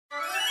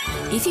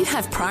If you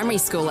have primary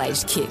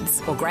school-aged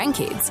kids or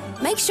grandkids,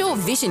 make sure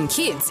Vision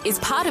Kids is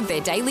part of their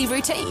daily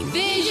routine.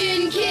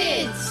 Vision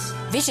Kids!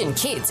 Vision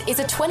Kids is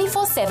a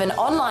 24/7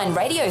 online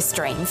radio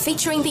stream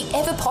featuring the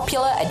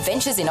ever-popular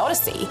Adventures in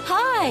Odyssey.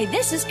 Hi,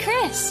 this is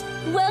Chris.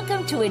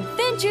 Welcome to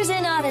Adventures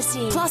in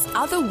Odyssey. Plus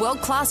other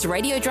world-class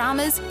radio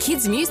dramas,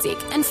 kids' music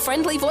and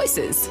friendly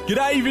voices.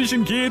 G'day,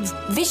 Vision Kids.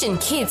 Vision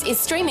Kids is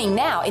streaming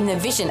now in the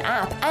Vision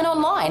app and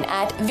online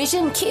at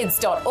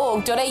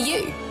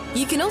visionkids.org.au.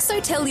 You can also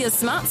tell your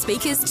smart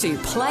speakers to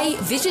play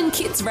Vision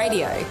Kids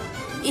Radio.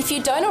 If you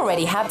don't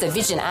already have the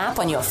Vision app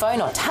on your phone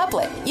or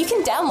tablet, you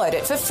can download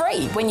it for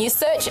free when you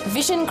search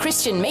Vision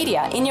Christian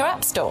Media in your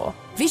app store.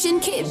 Vision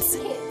Kids.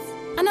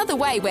 Another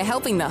way we're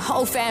helping the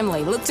whole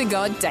family look to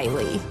God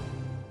daily.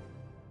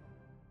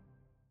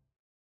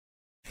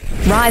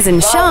 Rise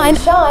and shine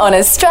on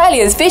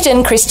Australia's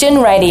Vision Christian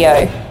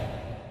Radio.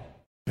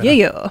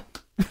 Yeah.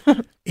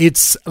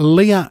 It's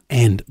Leah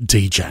and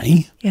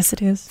DJ. Yes,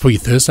 it is. For your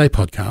Thursday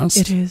podcast.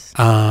 It is.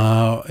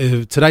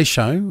 Today's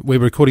show, we're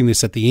recording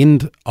this at the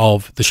end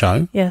of the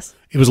show. Yes.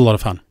 It was a lot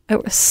of fun.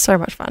 It was so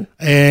much fun.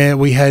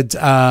 We had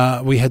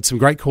some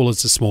great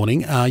callers this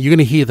morning. You're going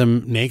to hear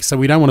them next, so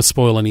we don't want to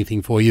spoil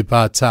anything for you,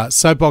 but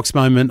Soapbox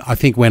Moment, I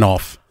think, went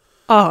off.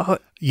 Oh,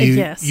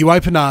 yes. You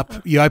open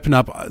up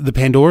the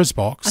Pandora's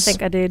box. I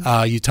think I did.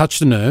 You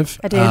touched a nerve.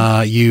 I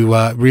did. You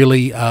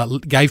really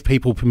gave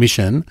people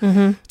permission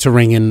to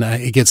ring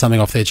and get something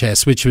off their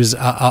chest, which was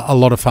a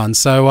lot of fun.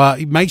 So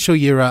make sure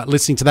you're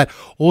listening to that.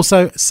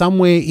 Also,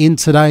 somewhere in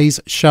today's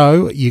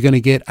show, you're going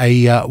to get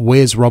a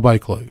Where's Robbo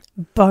clue.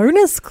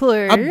 Bonus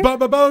clue. A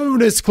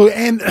bonus clue.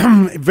 And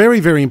very,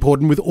 very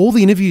important, with all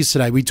the interviews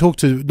today, we talked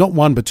to not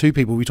one but two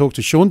people. We talked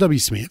to Sean W.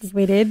 Smith.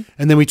 We did.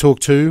 And then we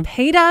talked to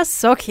Peter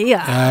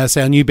Sokia.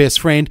 our new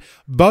best friend.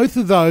 Both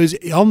of those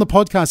on the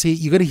podcast here,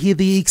 you're going to hear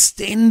the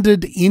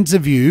extended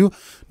interview,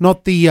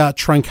 not the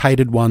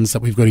truncated ones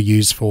that we've got to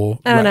use for.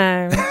 Oh,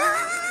 no.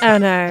 Oh,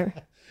 no.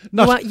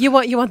 You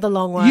want the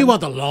long one. You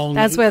want the long.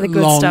 That's where the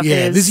good stuff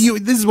is. This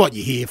is what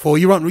you're here for.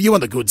 You want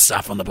the good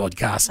stuff on the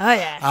podcast. Oh,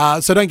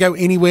 yeah. So don't go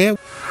anywhere.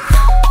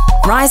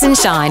 Rise and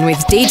shine with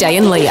DJ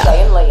and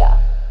Leah.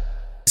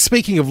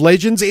 Speaking of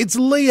legends, it's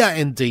Leah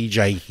and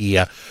DJ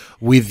here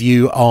with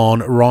you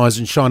on Rise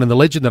and Shine. And the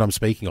legend that I'm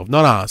speaking of,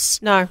 not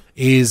us, No.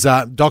 is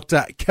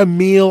Dr.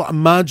 Camille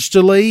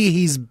Majdali.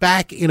 He's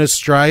back in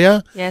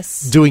Australia.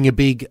 Yes. Doing a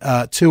big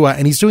tour,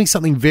 and he's doing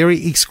something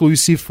very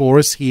exclusive for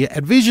us here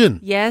at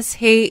Vision. Yes,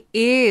 he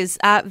is.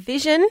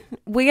 Vision,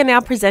 we are now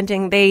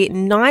presenting the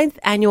 9th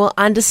annual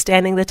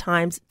Understanding the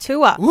Times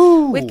tour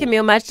with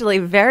Camille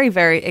Majdali. Very,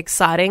 very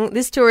exciting.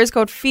 This tour is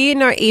called Fear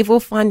No Evil,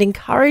 Finding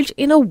Courage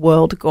in a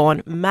World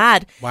Gone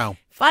Mad. Wow.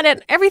 Find out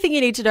everything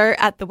you need to know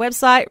at the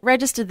website.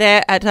 Register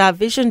there at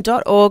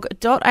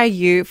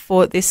vision.org.au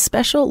for this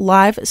special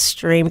live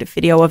streamed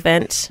video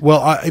event.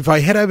 Well, if I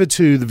head over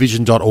to the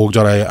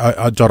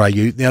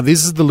vision.org.au, now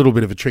this is the little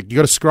bit of a trick. You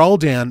got to scroll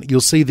down. You'll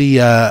see the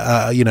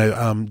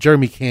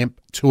Jeremy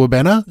Camp tour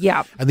banner.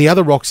 Yeah. And the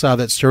other rock star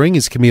that's touring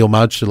is Camille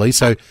Majdali.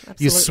 So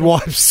you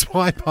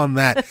swipe on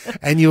that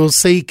and you'll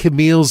see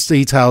Camille's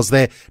details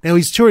there. Now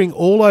he's touring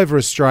all over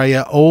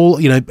Australia,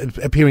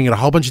 appearing at a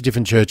whole bunch of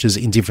different churches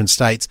in different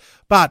states.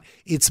 But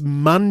it's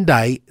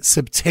Monday,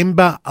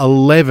 September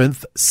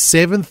 11th,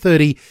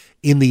 7:30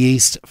 in the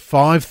east,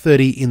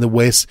 5:30 in the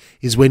west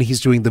is when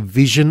he's doing the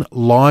Vision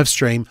live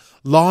stream,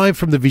 live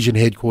from the Vision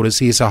headquarters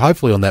here. So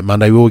hopefully on that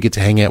Monday we'll get to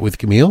hang out with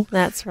Camille.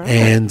 That's right.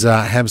 And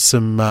have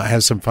some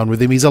fun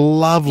with him. He's a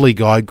lovely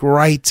guy,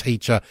 great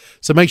teacher.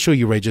 So make sure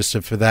you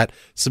register for that.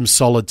 Some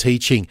solid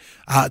teaching.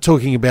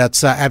 Talking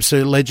about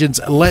absolute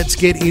legends, let's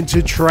get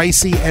into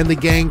Tracy and the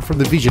gang from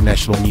the Vision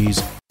National News.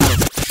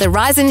 The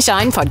Rise and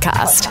Shine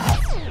podcast.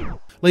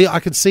 Leah,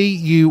 I can see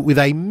you with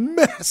a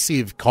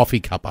massive coffee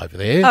cup over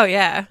there. Oh,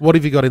 yeah. What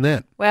have you got in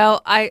that?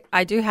 Well, I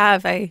do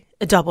have a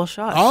double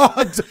shot.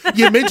 Oh,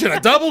 you mentioned a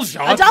double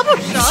shot. A double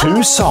shot?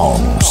 2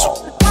 songs,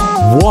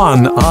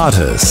 1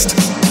 artist.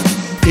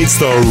 It's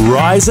the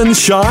Rise and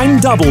Shine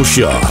Double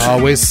Shot.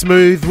 Oh, we're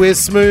smooth.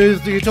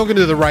 You're talking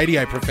to the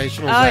radio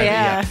professionals over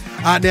yeah.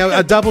 here. Now,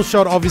 a double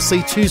shot,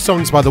 obviously 2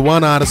 songs by the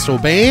one artist or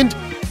band.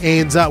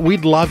 And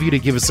we'd love you to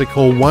give us a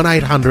call,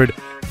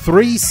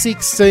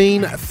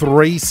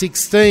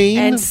 1-800-316-316.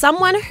 And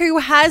someone who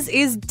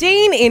is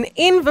Dean in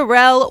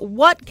Inverell.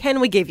 What can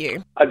we give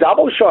you? A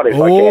double shot if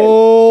I can.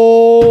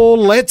 Oh,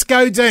 let's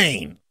go,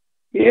 Dean.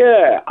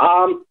 Yeah.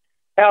 How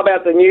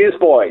about the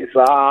Newsboys?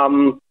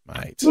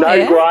 Mate.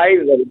 No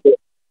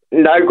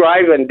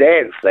grave and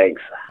dance,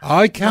 thanks.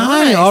 Okay,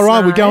 Nice, all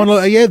right, nice. we're going.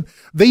 Yeah,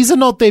 these are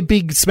not their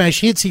big smash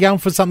hits. You're going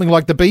for something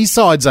like the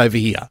B-sides over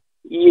here.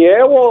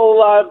 Yeah,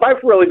 well,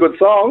 both really good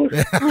songs.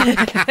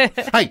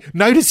 Hey,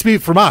 no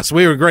dispute from us.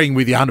 We're agreeing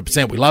with you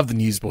 100%. We love the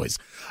Newsboys.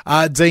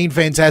 Dean,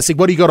 fantastic.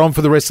 What do you got on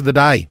for the rest of the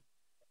day?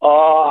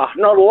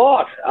 Not a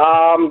lot.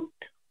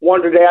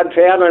 Wander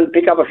downtown and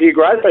pick up a few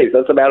groceries.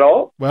 That's about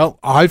all. Well,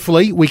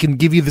 hopefully we can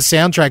give you the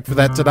soundtrack for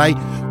that today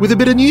with a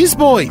bit of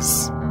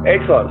Newsboys.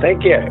 Excellent.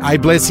 Thank you. Hey,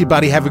 bless you,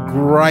 buddy. Have a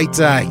great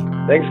day.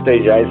 Thanks,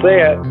 DJ. See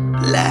ya.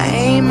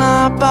 Lay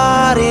my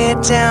body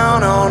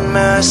down on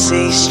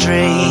Mercy Street.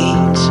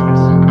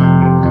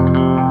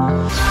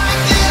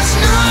 There's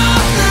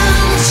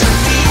nothing to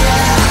fear.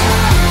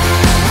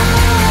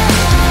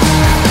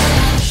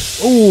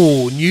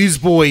 Oh,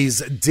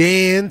 Newsboys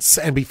Dance.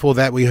 And before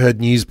that, we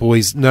heard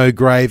Newsboys No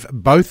Grave.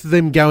 Both of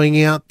them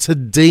going out to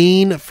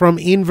Dean from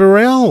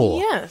Inverell.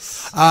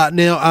 Yes.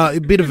 Now, a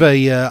bit of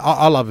a...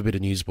 I love a bit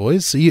of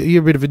Newsboys.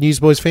 You're a bit of a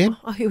Newsboys fan?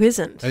 Oh, who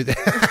isn't?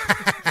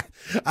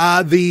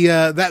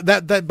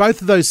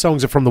 Both of those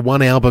songs are from the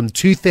one album,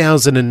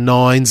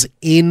 2009's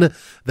In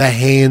the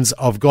Hands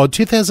of God.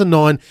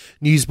 2009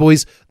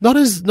 Newsboys, not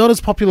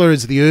as popular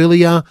as the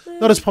earlier,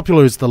 not as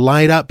popular as the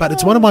later, but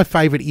it's one of my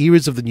favourite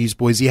eras of the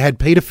Newsboys. You had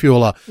Peter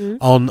Fuller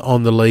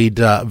on the lead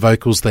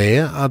vocals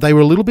there. They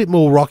were a little bit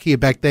more rockier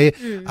back there.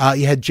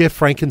 You had Jeff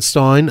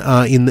Frankenstein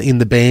in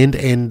the band,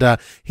 and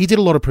he did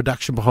a lot of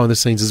production behind the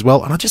scenes as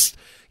well. And I just...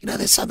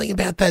 there's something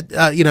about that,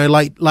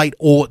 late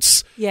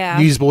aughts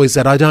Newsboys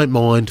that I don't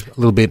mind a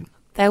little bit.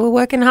 They were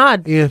working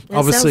hard. Yeah,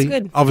 sounds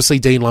good. Obviously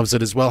Dean loves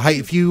it as well. Hey,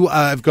 if you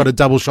have got a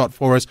double shot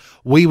for us,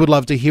 we would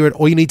love to hear it.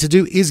 All you need to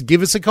do is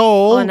give us a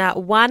call. On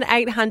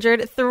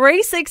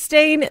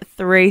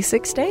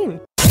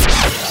 1-800-316-316.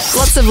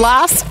 Lots of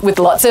laughs with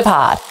lots of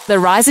heart. The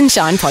Rise and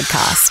Shine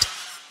podcast.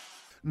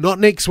 Not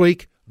next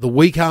week, the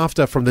week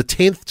after, from the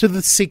 10th to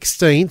the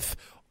 16th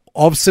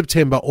of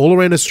September, all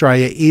around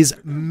Australia, is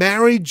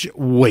Marriage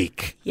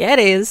Week. Yeah, it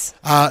is.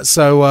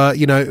 So,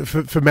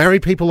 for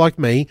married people like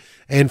me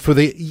and for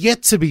the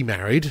yet to be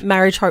married.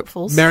 Marriage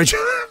hopefuls. Marriage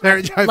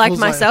hopefuls. Like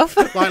myself.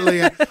 Like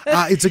Leah.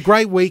 It's a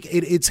great week.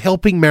 It's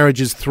helping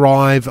marriages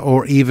thrive,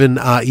 or even,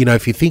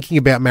 if you're thinking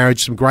about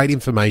marriage, some great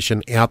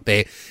information out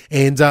there.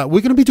 And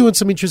we're going to be doing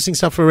some interesting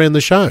stuff around the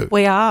show.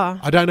 We are.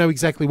 I don't know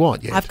exactly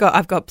what yet.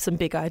 I've got some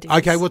big ideas.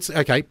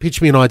 Okay, pitch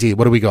me an idea.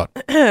 What do we got?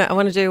 I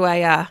want to do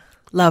a...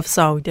 love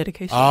song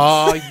dedication.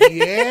 Oh,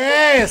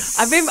 yes.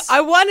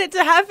 I want it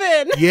to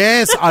happen.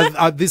 Yes.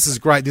 This is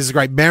great. This is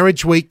great.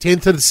 Marriage Week,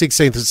 10th to the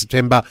 16th of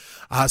September.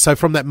 So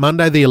from that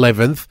Monday the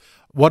 11th,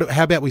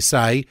 how about we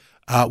say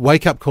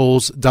wake up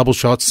calls, double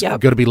shots,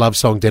 got to be love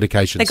song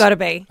dedications. They got to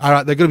be. All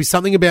right. They've got to be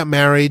something about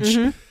marriage.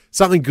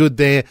 Something good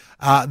there.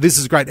 This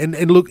is great.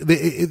 And look,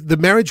 the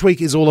Marriage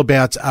Week is all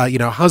about,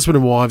 husband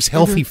and wives,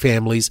 healthy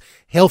families,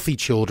 healthy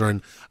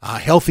children,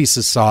 healthy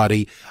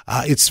society.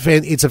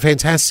 It's a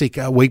fantastic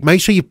week.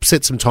 Make sure you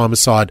set some time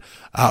aside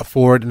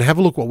for it and have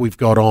a look what we've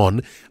got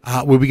on.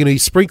 We're going to be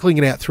sprinkling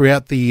it out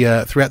throughout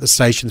the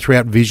station,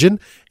 throughout Vision,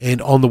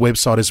 and on the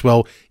website as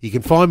well. You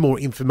can find more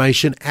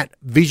information at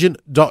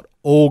vision.org.au.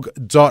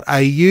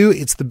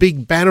 It's the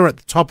big banner at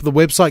the top of the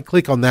website.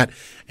 Click on that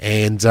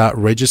and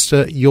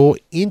register your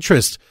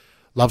interest.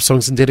 Love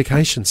songs and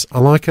dedications. I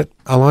like it.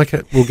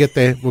 We'll get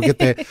there.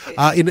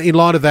 In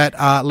light of that,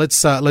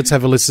 let's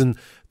have a listen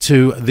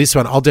to this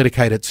one. I'll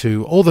dedicate it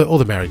to all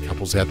the married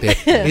couples out there.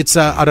 It's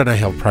I don't know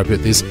how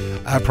appropriate this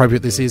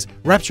is.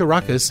 Rapture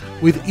Ruckus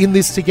with In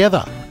This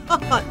Together. Oh,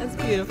 that's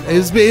beautiful.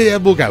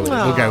 We'll go with it.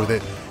 We'll go with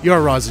it. You're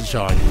a Rise and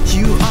Shine.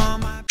 You are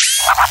my...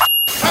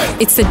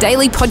 It's the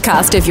daily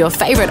podcast of your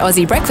favourite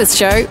Aussie breakfast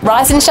show,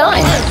 Rise and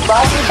Shine.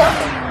 Rise and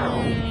Shine.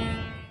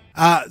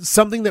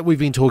 Something that we've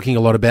been talking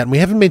a lot about, and we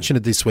haven't mentioned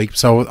it this week,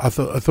 so I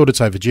thought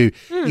it's overdue,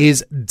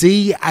 is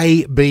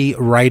DAB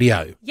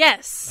radio.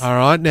 Yes. All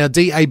right. Now,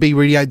 DAB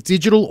radio,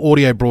 digital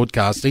audio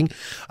broadcasting.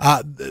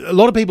 A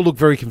lot of people look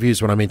very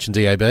confused when I mention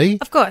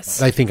DAB. Of course.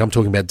 They think I'm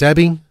talking about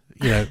dabbing.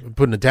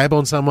 Putting a dab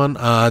on someone,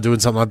 doing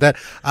something like that.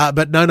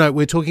 But no,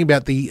 we're talking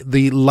about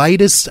the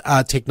latest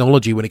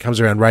technology when it comes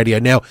around radio.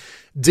 Now,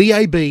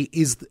 DAB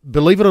is,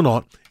 believe it or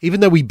not, even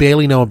though we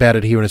barely know about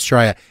it here in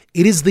Australia,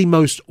 it is the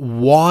most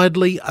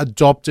widely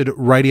adopted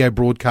radio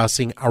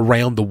broadcasting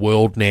around the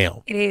world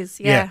now. It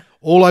is, yeah.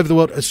 All over the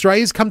world.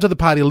 Australia's come to the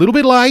party a little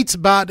bit late,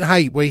 but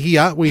hey, we're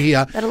here.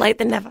 Better late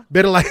than never.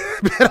 Better late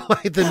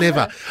than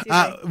never.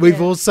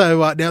 We've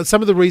also, now some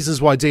of the reasons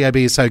why DAB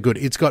is so good,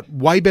 it's got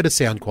way better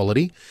sound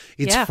quality.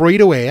 It's free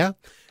to air.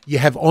 You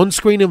have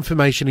on-screen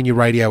information in your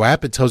radio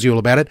app. It tells you all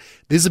about it.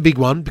 This is a big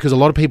one because a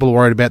lot of people are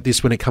worried about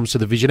this when it comes to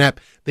the Vision app.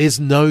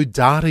 There's no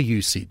data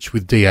usage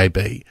with DAB.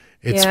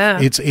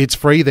 It's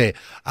free there.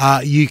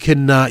 You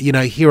can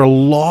hear a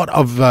lot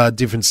of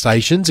different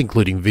stations,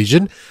 including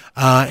Vision,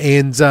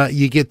 and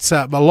you get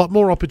a lot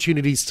more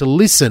opportunities to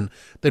listen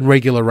than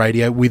regular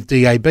radio with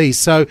DAB.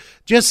 So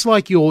just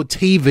like your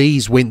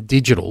TVs went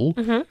digital,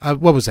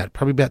 what was that?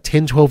 Probably about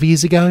 10, 12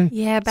 years ago?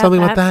 Yeah, about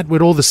something like that,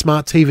 when all the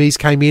smart TVs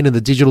came in and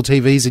the digital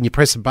TVs, and you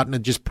press a button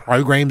and it just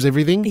programs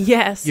everything.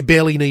 Yes. You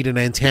barely need an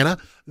antenna.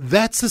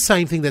 That's the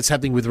same thing that's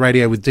happening with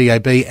radio with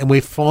DAB, and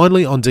we're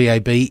finally on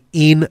DAB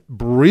in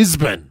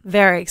Brisbane.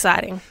 Very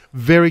exciting.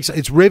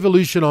 It's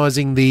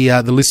revolutionising the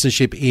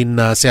listenership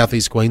in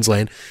southeast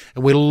Queensland,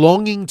 and we're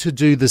longing to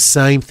do the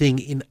same thing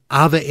in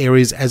other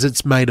areas as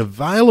it's made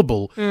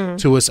available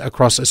to us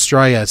across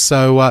Australia.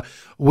 So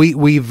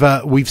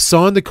we've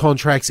signed the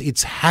contracts.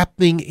 It's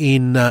happening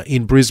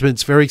in Brisbane.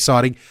 It's very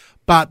exciting.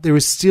 But there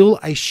is still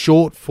a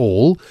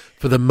shortfall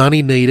for the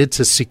money needed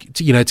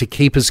to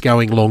keep us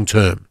going long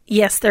term.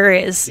 Yes, there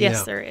is. Yes,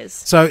 Yeah. there is.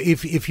 So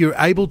if you're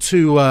able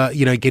to,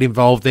 get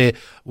involved there,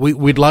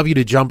 we'd love you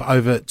to jump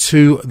over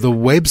to the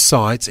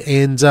website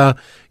and,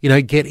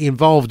 get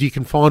involved. You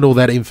can find all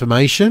that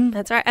information.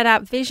 That's right,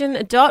 at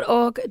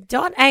vision.org.au.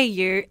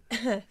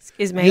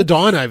 Excuse me. You're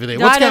dying over there.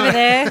 What's Dying going over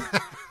there.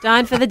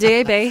 Dying for the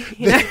DAB.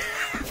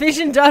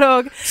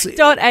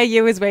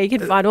 Vision.org.au is where you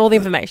can find all the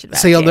information about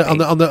See, on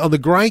DAB. the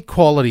great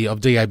quality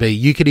of DAB,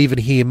 you could even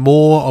hear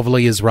more of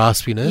Leah's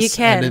raspiness. You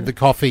can. And then the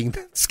coughing.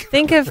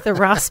 Think of the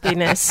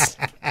raspiness.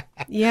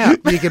 Yeah.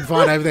 You can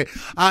find over there.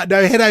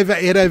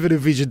 Head over to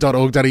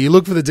vision.org.au.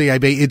 Look for the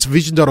DAB. It's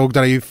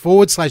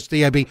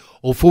vision.org.au/DAB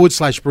or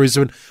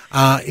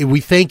 /Brisbane.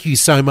 We thank you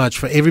so much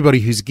for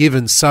everybody who's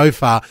given so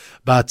far,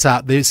 but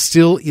there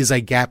still is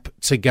a gap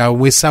to go,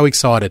 and we're so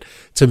excited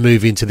to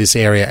move into this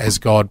area as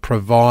God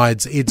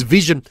provides. It's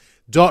vision.org.au.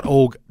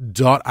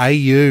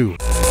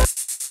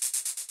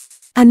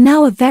 And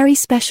now a very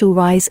special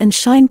Rise and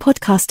Shine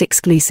podcast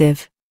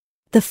exclusive.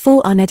 The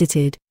full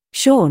unedited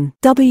Sean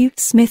W.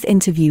 Smith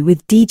interview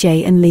with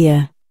DJ and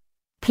Leah.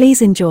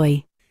 Please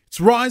enjoy. It's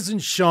Rise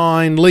and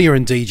Shine, Leah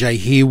and DJ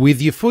here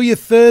with you for your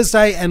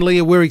Thursday. And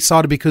Leah, we're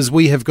excited because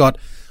we have got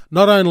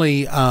not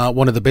only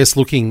one of the best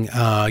looking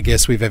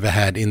guests we've ever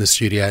had in the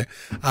studio,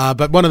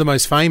 but one of the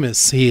most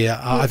famous here.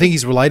 I think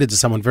he's related to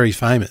someone very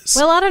famous.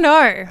 Well, I don't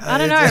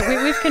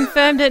know. We've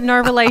confirmed it. No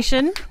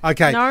relation.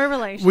 Okay. No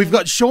relation. We've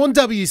got Sean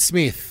W.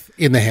 Smith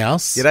in the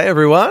house. G'day,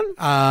 everyone.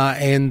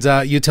 And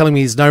you're telling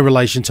me he's no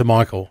relation to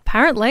Michael.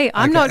 Apparently.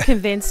 I'm not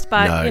convinced,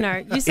 but,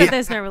 No. you said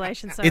there's no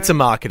relation. So It's a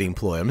marketing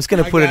ploy. I'm just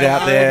going to put it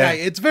out there.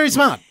 Okay. It's very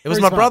smart. It was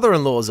Very my smart.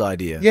 brother-in-law's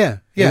idea. Yeah.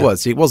 It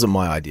was. It wasn't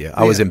my idea.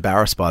 I was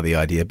embarrassed by the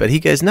idea. But he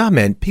goes, nah,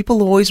 man,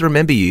 people always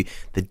remember you,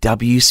 the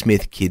W.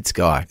 Smith Kids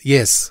guy.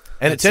 Yes.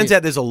 And it turns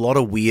out there's a lot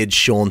of weird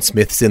Sean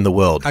Smiths in the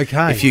world.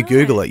 Okay. If you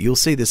Google it, you'll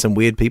see there's some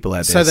weird people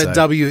out So there.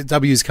 that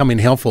W's come in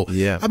helpful.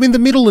 Yeah. I mean, the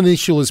middle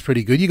initial is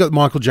pretty good. You got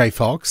Michael J.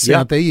 Fox Yep.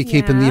 out there. You're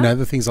keeping, Yeah.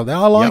 the things like that.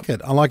 I like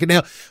it. I like it.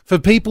 Now, for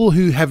people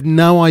who have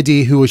no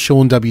idea who a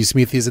Sean W.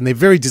 Smith is, and they're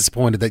very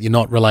disappointed that you're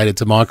not related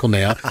to Michael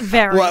now.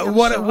 Very.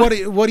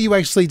 What do you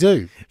actually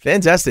do?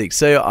 Fantastic.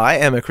 So I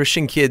am a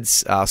Christian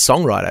kids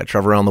songwriter. I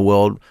travel around the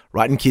world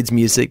writing kids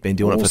music, been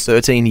doing it for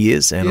 13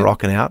 years and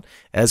rocking out,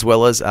 as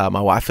well as my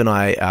wife and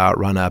I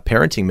run a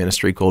parenting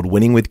ministry called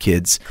Winning with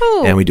Kids.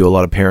 Cool. And we do a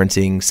lot of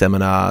parenting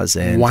seminars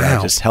and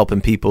Wow. just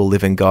helping people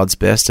live in God's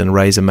best and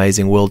raise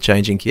amazing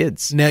world-changing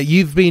kids. Now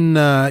you've been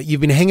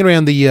hanging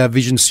around the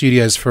Vision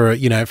Studios for a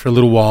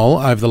little while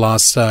over the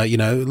last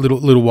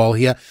little while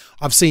here.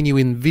 I've seen you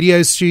in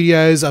video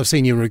studios. I've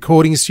seen you in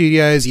recording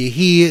studios. You're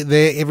here,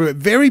 there, everywhere.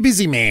 Very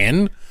busy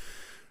man.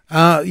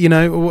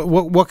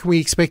 What can we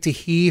expect to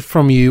hear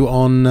from you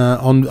on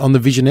the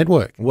Vision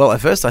Network? Well,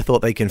 at first I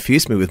thought they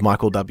confused me with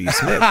Michael W.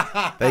 Smith.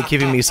 They're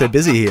keeping me so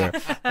busy here.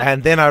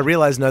 And then I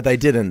realized, no, they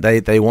didn't.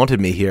 They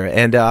wanted me here.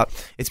 And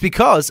it's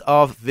because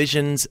of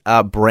Vision's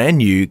brand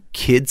new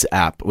kids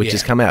app, which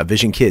has come out,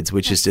 Vision Kids,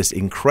 which is just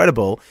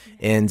incredible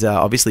and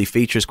obviously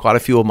features quite a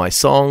few of my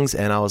songs.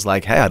 And I was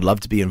like, hey, I'd love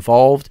to be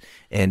involved.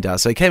 And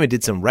so I came and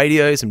did some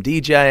radio, some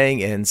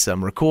DJing, and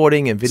some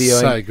recording and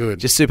videoing. So good.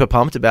 Just super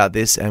pumped about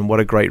this, and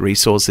what a great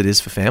resource it is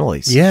for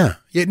families. Yeah.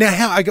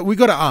 Now, we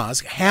got to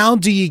ask, how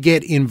do you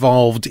get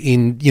involved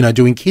in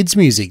doing kids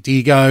music? Do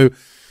you go,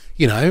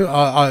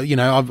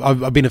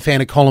 I've been a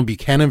fan of Colin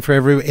Buchanan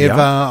forever.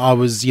 I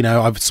was,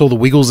 I saw the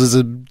Wiggles as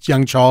a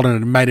young child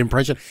and it made an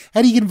impression.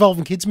 How do you get involved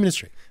in kids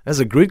ministry? That's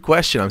a good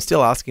question. I'm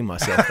still asking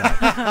myself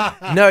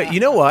that. No, you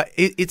know what?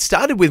 It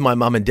started with my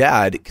mum and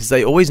dad because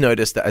they always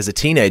noticed that as a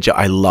teenager,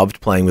 I loved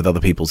playing with other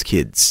people's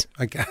kids.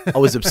 Okay. I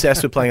was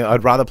obsessed with playing.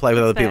 I'd rather play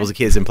with other people's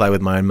kids than play with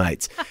my own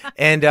mates.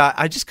 And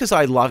because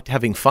I loved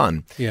having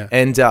fun. Yeah.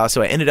 And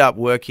so I ended up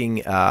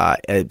working,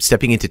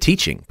 stepping into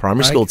teaching,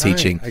 primary school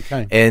teaching.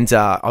 Okay. And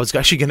I was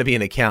actually going to be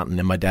an accountant,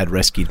 and my dad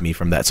rescued me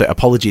from that. So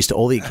apologies to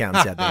all the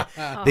accountants out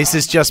there. This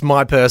is just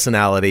my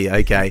personality,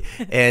 okay?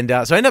 And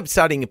so I ended up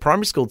starting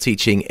primary school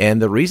teaching,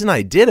 and the reason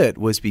I did it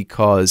was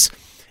because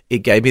it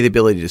gave me the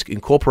ability to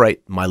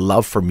incorporate my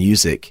love for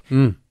music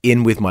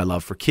in with my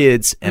love for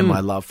kids and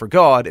my love for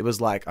God. It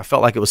was like, I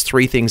felt like it was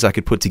three things I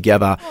could put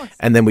together,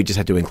 and then we just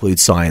had to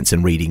include science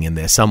and reading in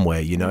there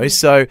somewhere,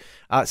 So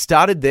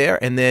started there,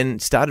 and then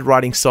started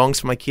writing songs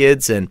for my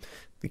kids, and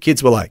the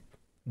kids were like,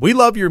 we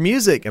love your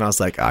music. And I was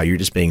like, you're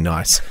just being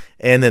nice.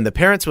 And then the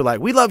parents were like,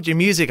 we loved your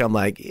music. I'm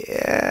like,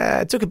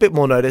 yeah, it took a bit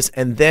more notice.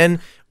 And then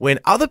when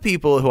other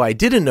people who I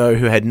didn't know,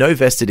 who had no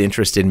vested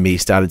interest in me,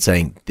 started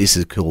saying, this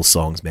is cool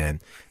songs,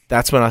 man.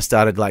 That's when I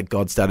started,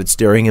 God started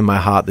stirring in my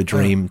heart the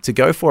dream to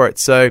go for it.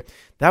 So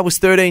that was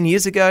 13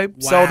 years ago.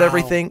 Sold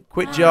everything,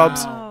 quit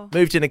jobs,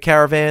 moved in a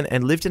caravan,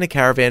 and lived in a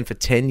caravan for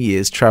 10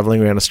 years,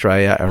 traveling around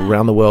Australia,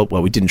 around the world.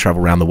 Well, we didn't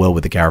travel around the world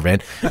with the caravan,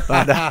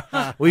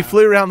 but we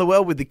flew around the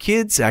world with the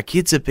kids. Our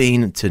kids have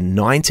been to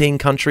 19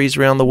 countries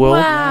around the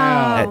world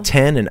at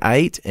 10 and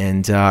 8,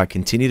 and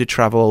continue to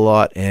travel a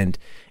lot. And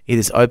It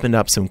has opened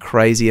up some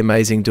crazy,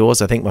 amazing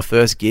doors. I think my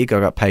first gig,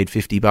 I got paid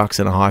 $50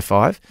 and a high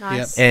five.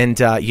 Nice. And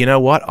you know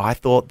what? I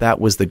thought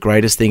that was the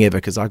greatest thing ever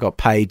because I got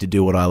paid to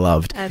do what I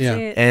loved. That's Yeah.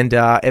 it. And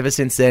ever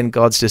since then,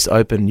 God's just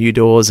opened new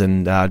doors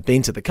and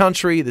been to the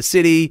country, the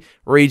city,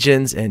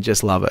 regions, and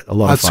just love it. A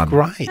lot That's of fun.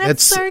 great.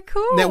 That's so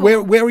cool. Now,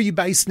 where are you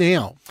based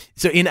now?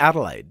 So in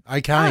Adelaide.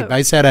 Okay, Oh.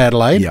 based out of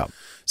Adelaide. Yeah.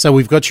 So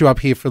we've got you up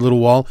here for a little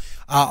while.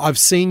 I've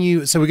seen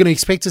you. So we're going to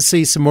expect to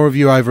see some more of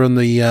you over on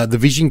the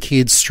Vision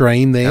Kids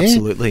stream there.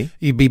 Absolutely.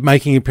 You'd be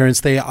making an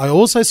appearance there. I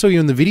also saw you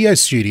in the video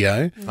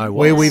studio I was.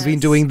 where we've been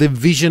doing the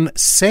Vision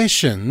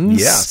sessions.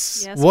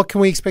 Yes. Yes. What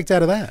can we expect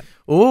out of that?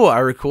 Oh, I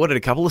recorded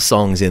a couple of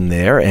songs in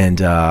there, and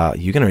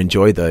you're going to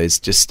enjoy those.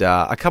 Just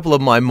a couple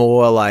of my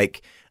more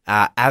like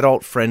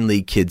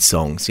adult-friendly kid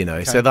songs, you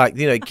know. So like,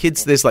 you know,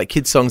 kids. There's like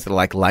kid songs that are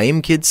like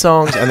lame kid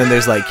songs, and then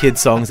there's like kid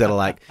songs that are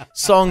like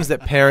songs that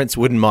parents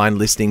wouldn't mind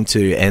listening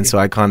to, and so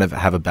I kind of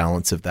have a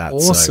balance of that.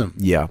 Awesome.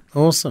 So, yeah.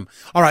 Awesome.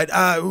 All right.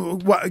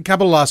 A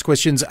couple of last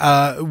questions.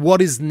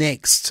 What is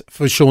next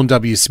for Sean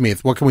W.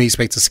 Smith? What can we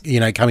expect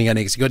to, coming out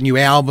next? You got new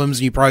albums,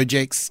 new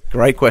projects?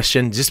 Great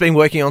question. Just been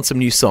working on some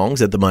new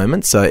songs at the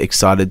moment, so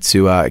excited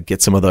to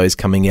get some of those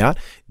coming out.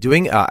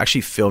 Doing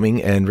actually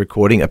filming and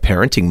recording a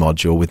parenting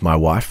module with my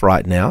wife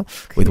right now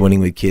with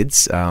Winning with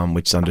Kids,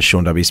 which is under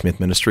Sean W.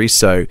 Smith Ministries.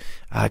 So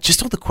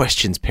just all the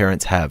questions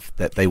parents have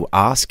that they will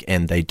ask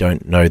and they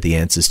don't know the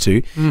answers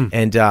to.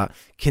 And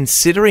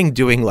considering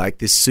doing like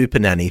this super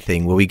nanny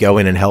thing where we go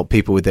in and help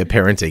people with their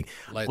parenting.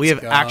 We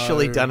have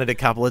actually done it a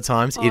couple of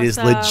times. It is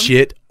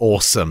legit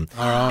awesome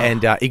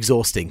and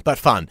exhausting, but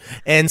fun.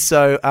 And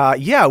so,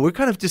 we're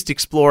kind of just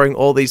exploring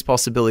all these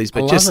possibilities,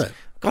 but love it.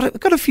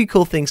 Got a few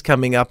cool things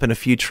coming up and a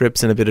few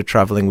trips and a bit of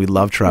traveling. We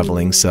love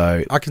traveling,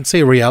 so I can see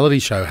a reality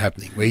show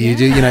happening where you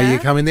do, you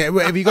come in there.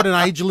 Have you got an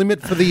age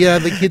limit for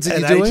the kids that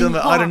an you're age doing?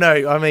 limit, I don't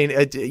know. I mean,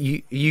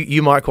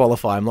 you might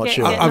qualify. I'm not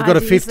sure. I've got a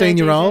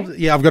 15-year-old.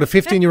 Yeah, I've got a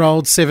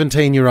 15-year-old,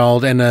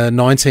 17-year-old, and a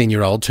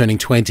 19-year-old turning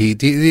 20.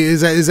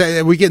 Is that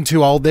are we getting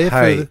too old there?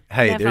 Hey,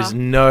 Never. there's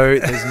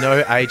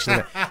no age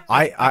limit.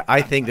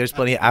 I think there's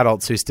plenty of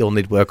adults who still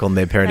need work on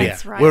their parenting.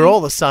 That's right. We're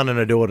all a son and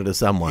a daughter to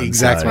someone.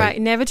 Exactly. so-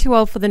 Right, never too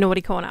old for the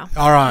naughty corner.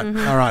 All right,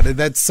 all right.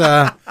 That's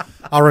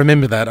I'll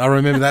remember that.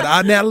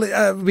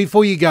 Now,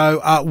 before you go,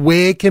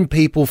 where can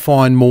people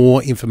find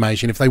more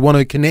information if they want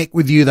to connect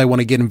with you? They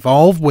want to get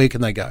involved. Where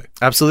can they go?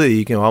 Absolutely.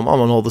 You can. I'm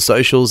on all the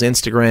socials,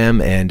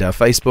 Instagram and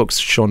Facebook's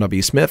Sean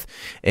W. Smith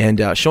and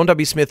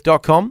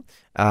SeanWSmith.com.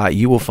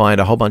 You will find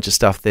a whole bunch of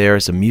stuff there.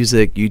 Some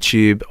music,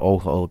 YouTube,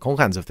 all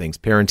kinds of things.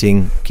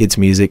 Parenting, kids'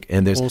 music.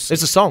 And there's a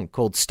song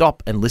called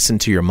Stop and Listen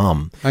to Your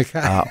Mum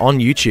on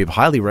YouTube.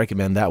 Highly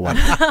recommend that one.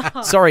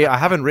 Sorry, I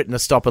haven't written a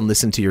Stop and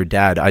Listen to Your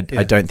Dad. I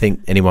don't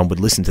think anyone would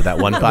listen to that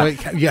one. But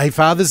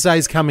Father's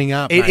Day's coming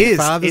up. it mate. is.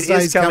 Father's It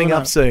is Day's coming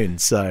up soon.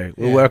 So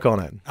we'll work on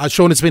it.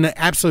 Sean, it's been an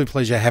absolute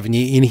pleasure having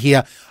you in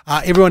here.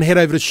 Everyone head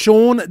over to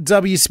Sean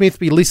W. Smith.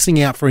 Be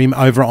listening out for him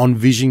over on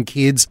Vision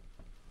Kids.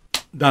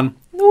 Done.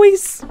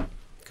 Noise.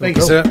 Thank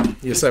you, sir.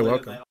 You're so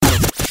welcome.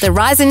 The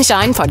Rise and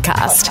Shine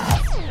podcast.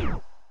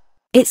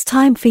 It's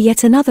time for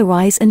yet another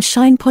Rise and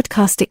Shine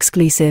podcast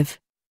exclusive.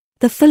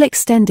 The full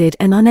extended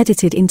and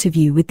unedited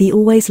interview with the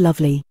always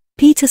lovely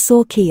Peter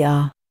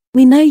Sorkia.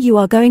 We know you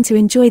are going to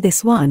enjoy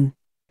this one.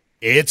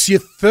 It's your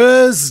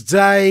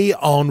Thursday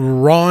on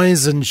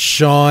Rise and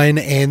Shine,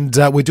 and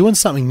we're doing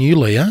something new,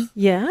 Leah.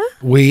 Yeah?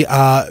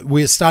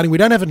 We're starting. We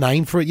don't have a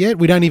name for it yet.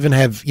 We don't even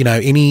have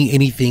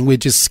anything. We're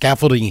just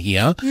scaffolding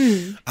here.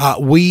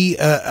 We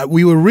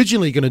were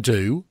originally going to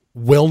do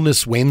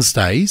Wellness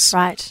Wednesdays,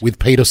 Right. with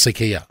Peter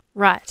Sakia,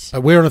 Right.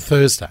 but we're on a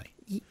Thursday.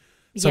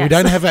 So Yes.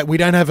 we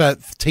don't have a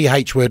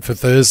TH word for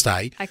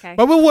Thursday. Okay.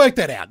 But we'll work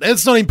that out.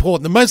 That's not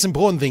important. The most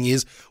important thing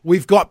is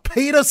we've got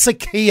Peter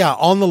Sakia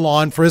on the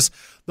line for us.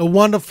 The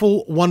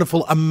wonderful,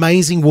 wonderful,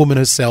 amazing woman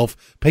herself.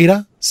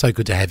 Peter, so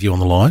good to have you on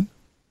the line.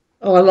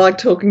 Oh, I like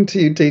talking to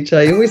you,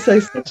 DJ. You always say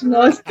such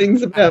nice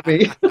things about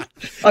me.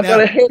 I've got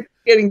a head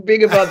getting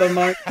bigger by the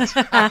moment.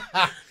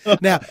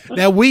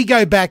 Now we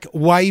go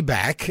way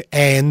back,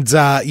 and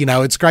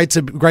it's great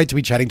to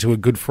be chatting to a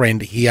good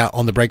friend here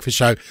on the Breakfast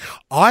Show.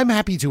 I'm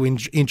happy to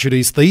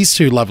introduce these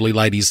two lovely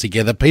ladies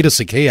together, Peter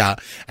Sakia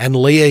and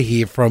Leah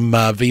here from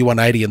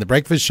V180 and the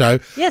Breakfast Show.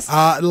 Yes.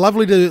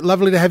 Lovely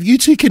to have you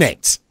two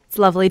connect. It's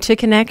lovely to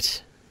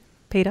connect,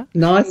 Peter.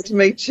 Nice to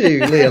meet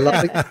you, Leah.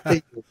 Lovely to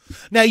see you.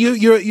 Now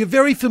you're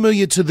very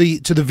familiar to the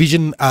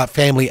Vision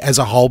family as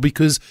a whole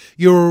because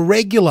you're a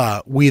regular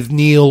with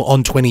Neil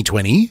on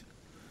 2020.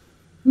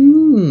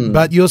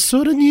 But you're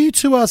sort of new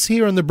to us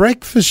here on the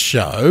Breakfast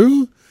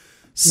Show.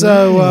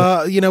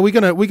 So we're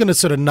gonna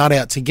sort of nut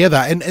out together,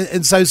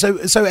 and so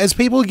as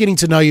people are getting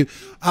to know you,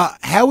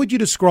 how would you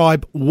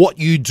describe what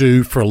you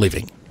do for a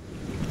living?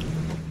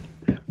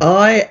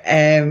 I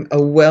am a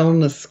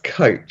wellness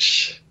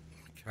coach,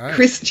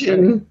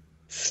 Christian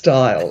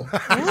style.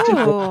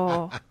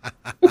 Oh.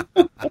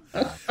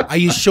 Are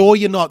you sure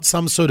you're not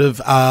some sort of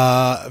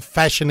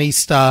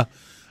fashionista,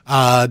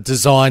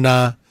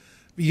 designer,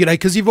 You know,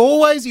 because you're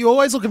always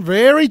looking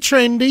very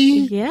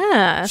trendy.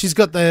 Yeah. She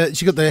got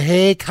the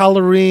hair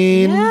colour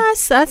in.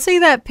 Yes, I see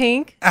that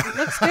pink. It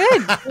looks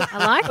good.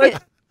 I like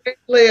it.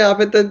 Leah,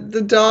 but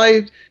the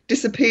dye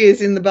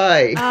disappears in the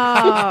bay. Oh,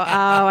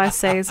 I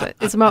see. So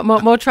it's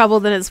more trouble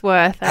than it's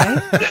worth,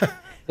 eh?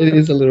 It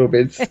is a little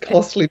bit. It's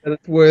costly, but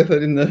it's worth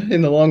it in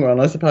the long run,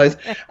 I suppose.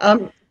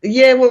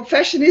 Yeah, well,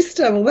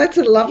 fashionista, well, that's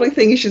a lovely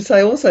thing you should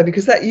say also,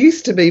 because that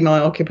used to be my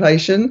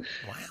occupation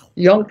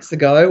yonks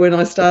ago when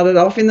I started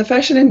off in the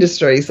fashion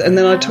industries, and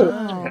then I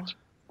taught.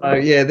 So,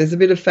 yeah, there's a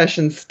bit of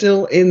fashion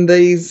still in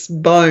these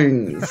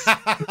bones.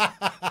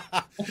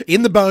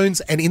 In the bones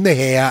and in the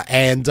hair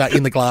and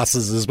in the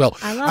glasses as well.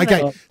 I love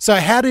okay, it. so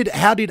how did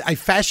a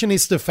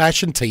fashionista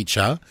fashion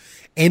teacher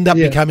end up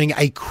becoming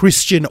a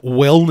Christian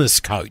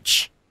wellness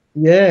coach?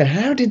 Yeah,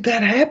 how did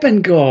that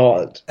happen,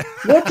 God?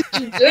 What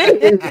did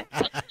you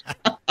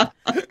do?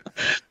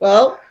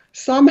 Well,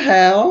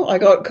 somehow I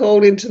got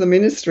called into the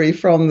ministry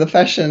from the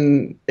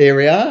fashion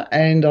area,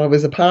 and I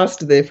was a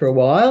pastor there for a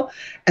while.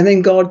 And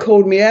then God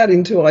called me out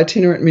into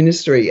itinerant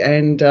ministry,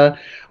 and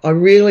I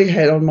really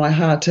had on my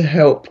heart to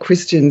help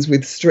Christians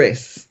with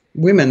stress,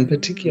 women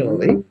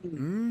particularly.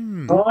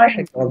 I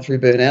had gone through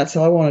burnout,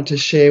 so I wanted to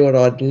share what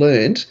I'd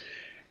learned.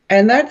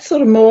 And that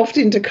sort of morphed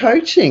into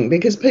coaching,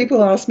 because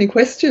people asked me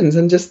questions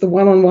and just the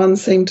one-on-one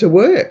seemed to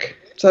work.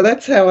 So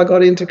that's how I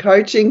got into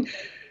coaching.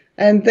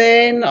 And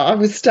then I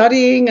was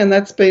studying, and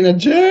that's been a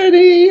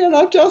journey, and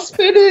I've just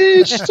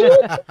finished.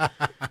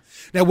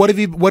 Now, what have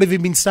you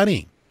been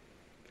studying?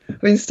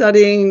 I've been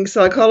studying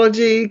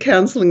psychology,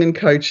 counselling and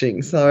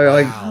coaching.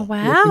 So Oh,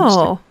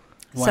 wow.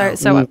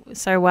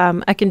 So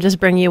I can just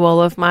bring you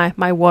all of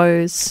my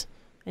woes.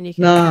 And you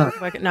can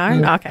work it. No?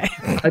 Okay.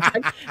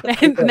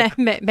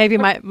 Maybe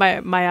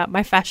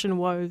my fashion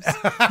woes.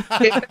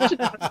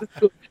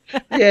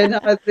 Yeah,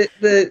 no,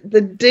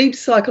 the deep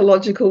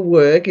psychological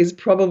work is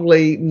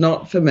probably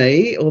not for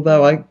me,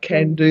 although I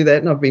can do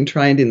that and I've been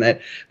trained in that.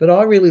 But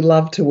I really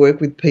love to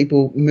work with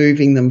people,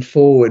 moving them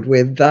forward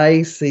where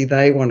they see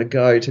they want to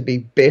go to be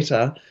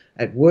better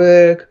at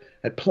work,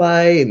 at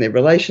play, in their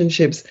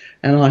relationships,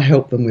 and I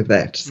help them with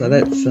that. So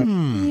that's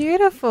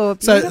beautiful.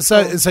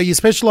 So you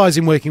specialise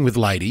in working with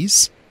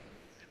ladies.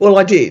 Well,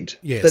 I did,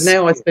 yes, but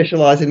now I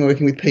specialise in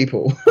working with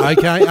people.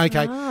 Okay.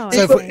 Oh,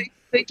 So,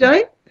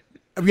 DJ?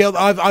 Yeah,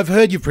 I've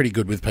heard you're pretty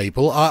good with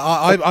people.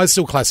 I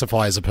still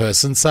classify as a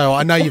person, so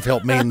I know you've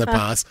helped me in the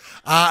past.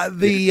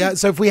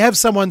 So if we have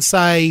someone,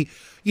 say,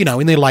 you know,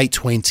 in their late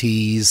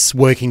 20s,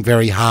 working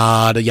very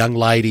hard, a young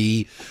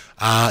lady,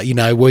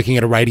 working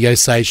at a radio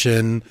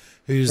station,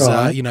 who's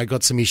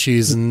got some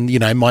issues and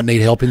might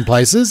need help in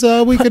places,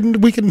 we can.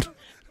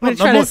 What are you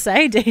trying to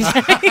say, DJ?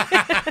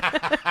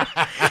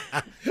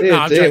 No,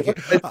 I'm joking.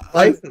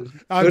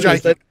 I'm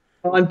joking.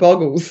 Mind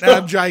boggles. No,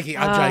 I'm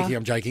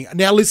joking.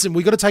 Now, listen,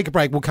 we've got to take a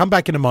break. We'll come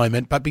back in a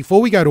moment. But before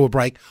we go to a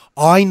break,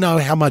 I know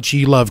how much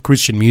you love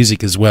Christian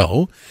music as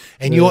well.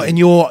 And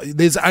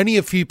there's only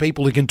a few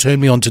people who can turn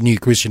me on to new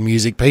Christian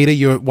music. Peter,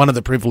 you're one of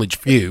the privileged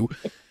few.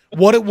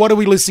 What are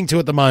we listening to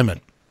at the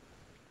moment?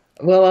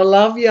 Well, I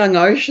love Young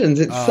Oceans.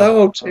 It's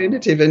so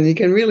alternative and you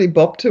can really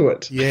bop to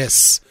it.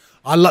 Yes.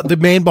 I love the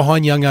man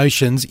behind Young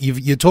Oceans.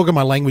 You're talking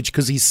my language,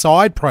 because his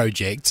side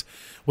project,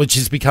 which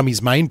has become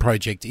his main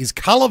project, is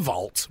Colour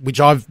Vault,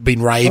 which I've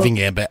been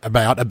raving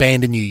about, a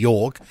band in New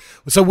York.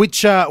 So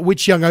which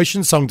Young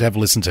Oceans song to have a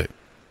listen to?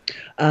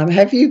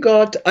 Have you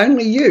got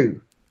Only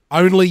You?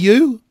 Only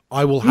You?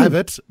 I will have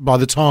it by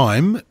the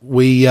time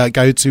we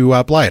go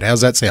to play it. How's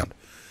that sound?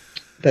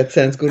 That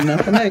sounds good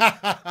enough for me.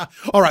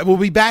 All right, we'll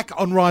be back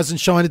on Rise and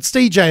Shine. It's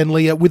DJ and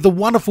Leah with the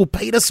wonderful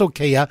Peter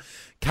Sorkia.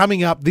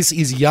 Coming up, this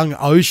is Young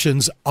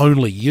Oceans,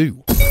 Only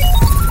You.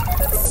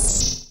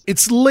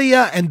 It's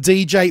Leah and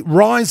DJ,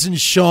 Rise and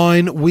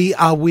Shine. We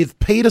are with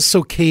Peter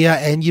Sorkia,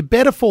 and you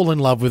better fall in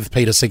love with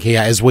Peter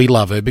Sorkia as we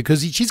love her,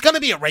 because she's going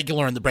to be a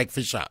regular in the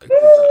breakfast show.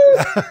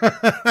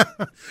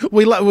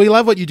 We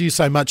love what you do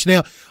so much.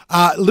 Now,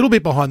 a little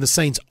bit behind the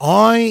scenes,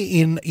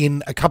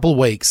 in a couple of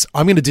weeks,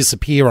 I'm going to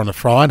disappear on a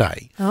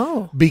Friday.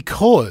 Oh.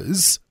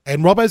 Because,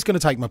 and Robbo's going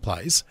to take my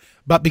place,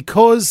 but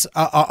because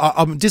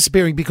I'm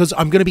disappearing, because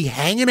I'm going to be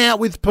hanging out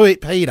with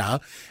Peter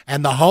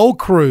and the whole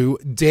crew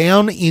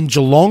down in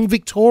Geelong,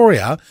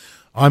 Victoria.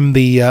 I'm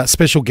the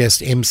special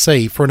guest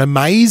MC for an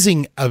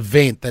amazing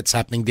event that's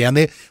happening down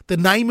there. The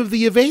name of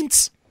the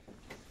event?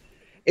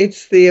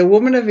 It's the A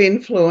Woman of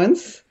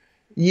Influence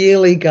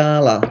yearly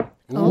gala.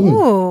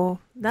 Oh,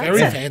 very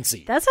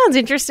fancy. That sounds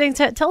interesting.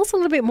 Tell us a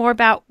little bit more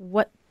about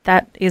what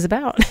that is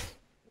about.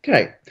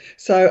 Okay,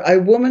 so A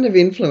Woman of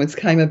Influence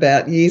came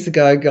about years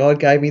ago. God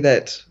gave me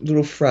that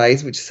little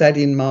phrase which sat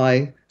in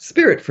my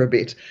spirit for a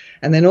bit.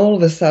 And then all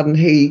of a sudden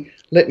he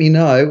let me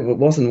know, well, it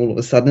wasn't all of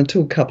a sudden, it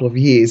took a couple of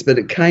years, but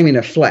it came in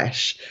a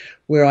flash,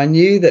 where I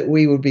knew that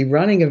we would be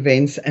running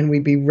events and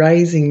we'd be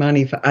raising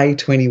money for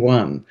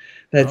A21.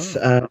 That's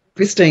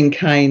Christine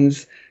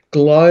Cain's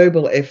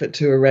global effort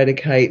to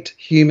eradicate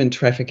human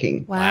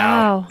trafficking.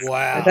 Wow.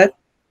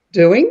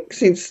 doing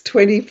since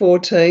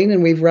 2014,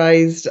 and we've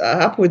raised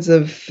upwards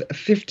of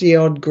 50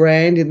 odd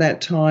grand in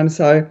that time.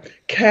 So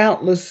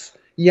countless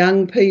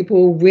young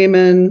people,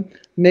 women,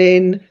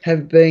 men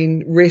have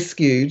been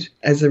rescued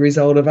as a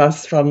result of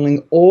us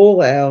funneling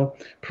all our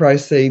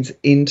proceeds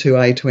into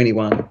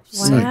A21.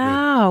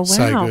 Wow.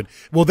 So good.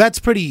 Well, that's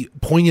pretty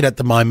poignant at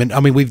the moment. I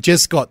mean, we've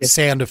just got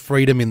Sound of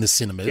Freedom in the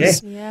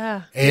cinemas.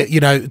 Yeah.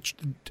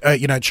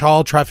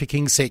 Child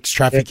trafficking, sex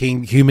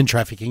trafficking, human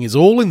trafficking is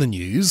all in the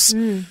news.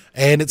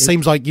 And it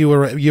seems like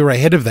you're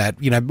ahead of that.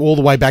 You know, all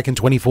the way back in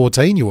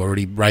 2014, you were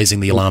already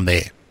raising the alarm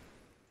there.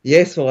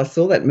 Yes, well, I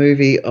saw that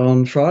movie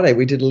on Friday.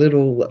 We did a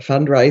little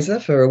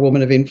fundraiser for a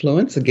woman of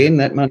influence. Again,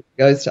 that money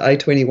goes to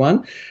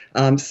A21.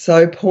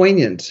 So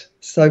poignant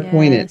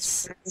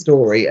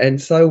story,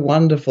 and so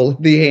wonderful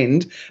at the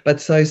end,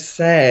 but so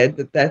sad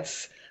that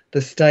that's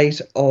the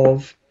state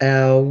of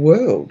our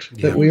world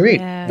that we're in.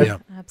 Yeah,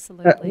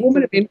 absolutely. A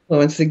woman of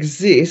influence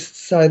exists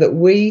so that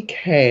we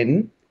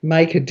can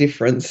make a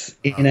difference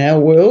in our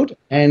world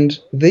and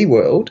the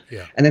world.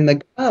 Yeah. And then the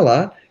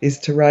gala is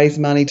to raise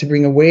money to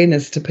bring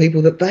awareness to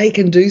people that they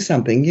can do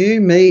something.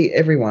 You, me,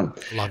 everyone.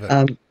 Love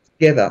it.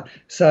 Together.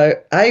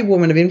 So a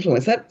woman of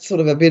influence, that's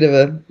sort of a bit of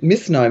a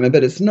misnomer,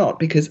 but it's not,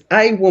 because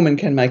a woman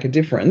can make a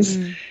difference.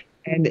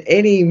 And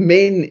any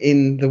men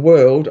in the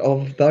world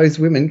of those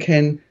women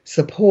can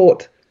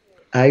support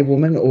a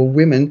woman or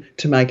women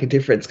to make a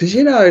difference. Because,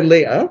 you know,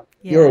 Leah,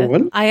 you're a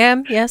woman. I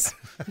am, yes.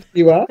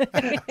 You are.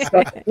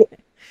 So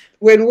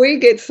when we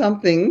get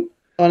something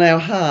on our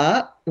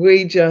heart,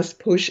 we just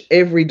push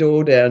every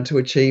door down to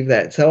achieve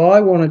that. So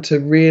I wanted to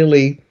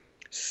really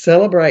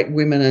celebrate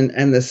women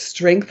and the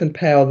strength and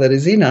power that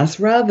is in us,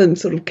 rather than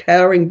sort of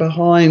cowering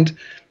behind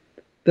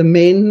the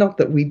men. Not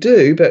that we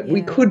do, but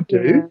we could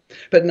do.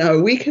 But no,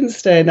 we can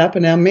stand up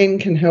and our men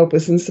can help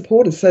us and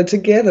support us. So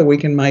together we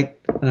can make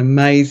an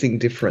amazing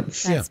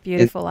difference. That's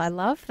beautiful. I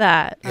love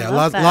that. Yeah,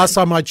 last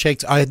time I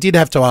checked, I did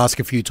have to ask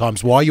a few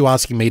times, why are you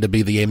asking me to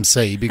be the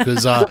MC?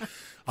 Because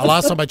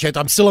last time I checked,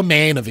 I'm still a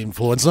man of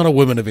influence, not a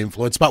woman of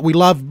influence, but we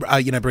love,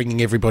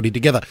 bringing everybody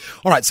together.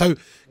 All right, so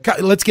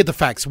let's get the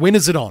facts. When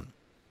is it on?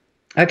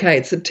 Okay,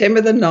 it's September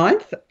the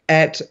 9th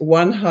at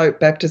One Hope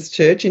Baptist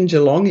Church in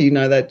Geelong. You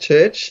know that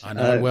church. I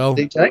know it well.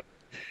 DJ.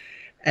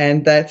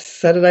 And that's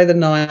Saturday the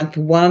 9th,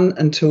 1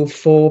 until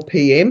 4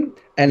 p.m.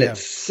 And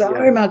it's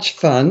so much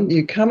fun.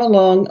 You come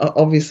along,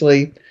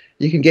 obviously,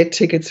 you can get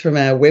tickets from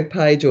our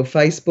webpage or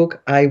Facebook,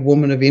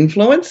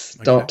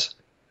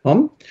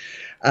 awomanofinfluence.com.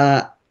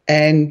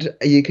 And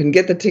you can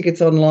get the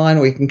tickets online,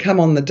 or you can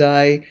come on the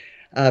day.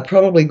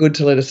 Probably good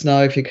to let us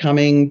know if you're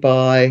coming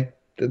by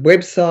the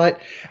website,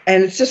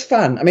 and it's just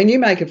fun. I mean, you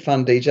make it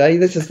fun, DJ.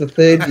 This is the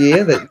third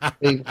year that you've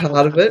been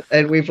part of it,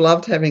 and we've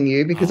loved having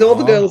you because all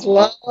the girls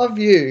love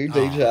you,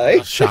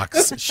 DJ.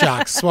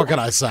 Shucks. What can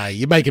I say?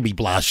 You're making me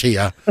blush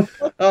here.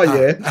 Oh,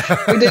 yeah.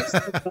 We do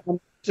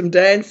some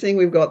dancing.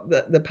 We've got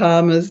the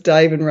Palmers,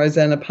 Dave and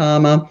Rosanna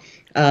Palmer.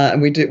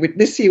 And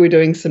this year we're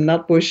doing some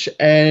Nutbush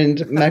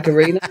and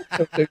Macarena.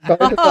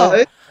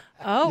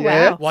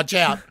 Wow. Watch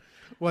out.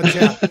 And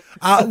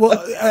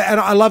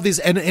I love this.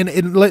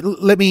 And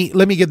let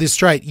me get this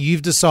straight. You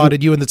and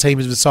the team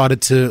have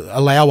decided to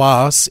allow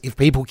us, if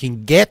people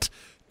can get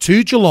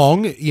to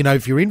Geelong,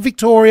 if you're in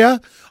Victoria,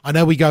 I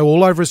know we go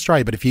all over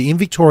Australia, but if you're in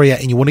Victoria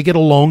and you want to get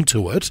along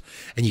to it,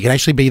 and you can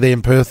actually be there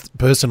in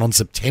person on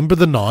September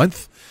the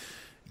 9th,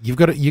 you're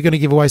going to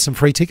give away some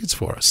free tickets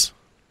for us.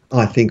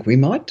 I think we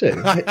might do.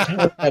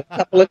 A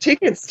couple of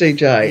tickets,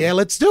 DJ. Yeah,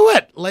 let's do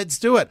it.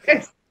 Yes.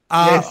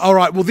 Yes. All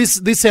right. Well,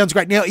 this sounds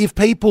great. Now, if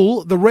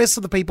the rest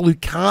of the people who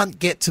can't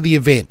get to the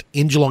event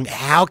in Geelong,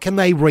 how can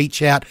they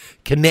reach out,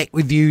 connect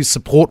with you,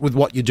 support with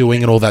what you're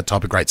doing, and all that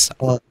type of great stuff?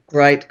 Oh,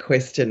 great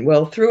question.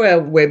 Well, through our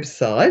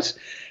website,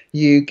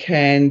 you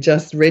can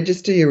just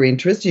register your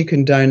interest. You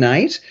can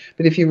donate,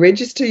 but if you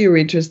register your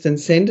interest and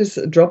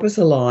drop us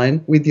a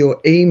line with your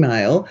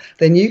email,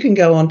 then you can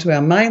go onto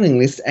our mailing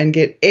list and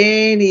get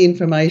any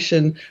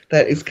information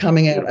that is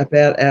coming out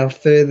about our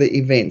further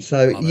events.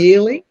 So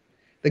yearly,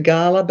 the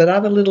gala, but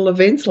other little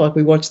events, like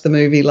we watched the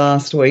movie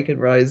last week and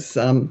raised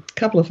a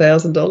couple of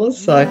 $1,000.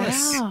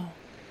 So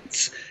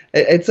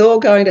it's all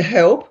going to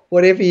help,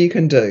 whatever you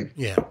can do.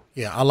 Yeah,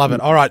 I love it.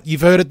 All right,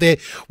 you've heard it there.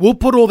 We'll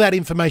put all that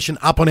information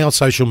up on our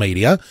social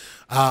media.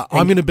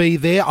 I'm going to be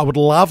there. I would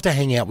love to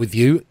hang out with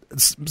you.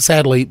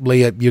 Sadly,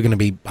 Leah, you're going to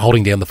be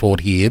holding down the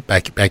fort here,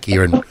 back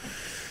here in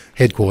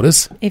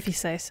headquarters. If you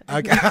say so.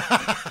 Okay.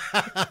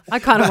 I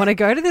kind of want to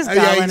go to this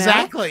gala now.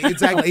 Exactly.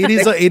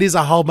 It is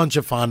a whole bunch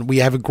of fun. We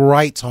have a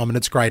great time and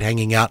it's great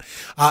hanging out.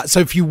 So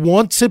if you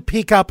want to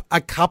pick up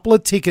a couple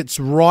of tickets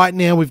right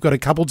now, we've got a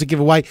couple to give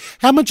away.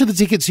 How much are the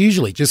tickets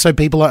usually? Just so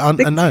people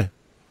know.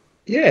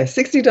 Yeah,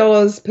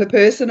 $60 per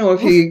person, or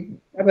if you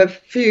have a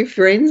few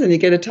friends and you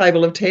get a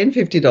table of 10,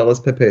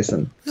 $50 per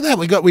person. Look at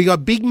that. We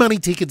got big money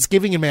tickets,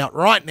 giving them out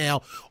right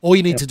now. All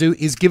you need to do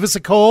is give us a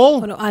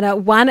call.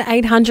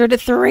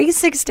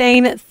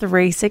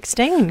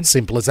 1-800-316-316.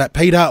 Simple as that.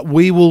 Peter,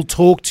 we will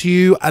talk to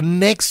you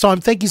next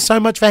time. Thank you so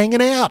much for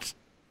hanging out.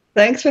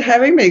 Thanks for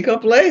having me.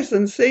 God bless,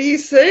 and see you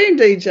soon,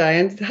 DJ,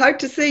 and hope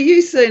to see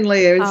you soon,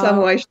 Leah, in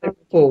some way, shape, or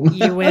form.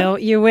 You will.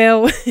 You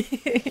will.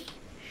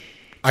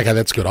 Okay,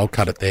 that's good. I'll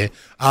cut it there.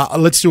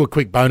 Let's do a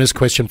quick bonus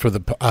question for the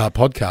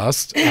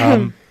podcast.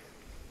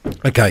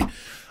 Okay.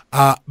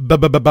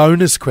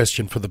 Bonus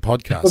question for the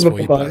podcast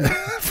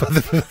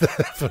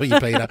for you,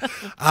 Peter.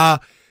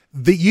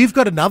 You've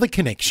got another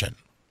connection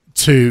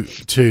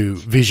to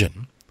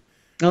Vision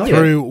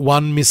through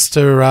one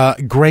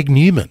Mr. Greg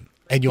Newman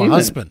and your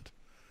husband.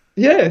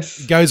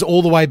 Yes. Goes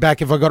all the way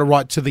back, if I got it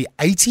right, to the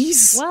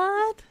 80s?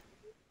 What?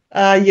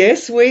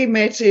 Yes, we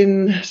met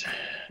in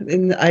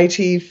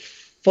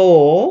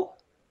 84,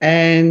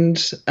 and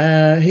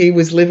he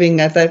was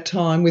living at that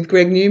time with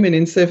Greg Newman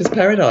in Surfers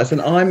Paradise,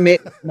 and I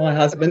met my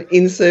husband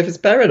in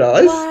Surfers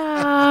Paradise.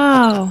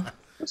 Wow.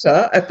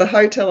 At the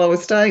hotel I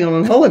was staying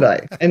on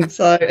holiday, and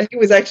so he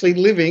was actually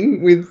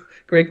living with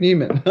Greg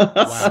Newman.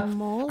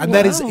 Wow. And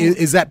that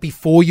is that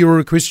before you were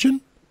a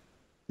Christian?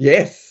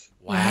 Yes.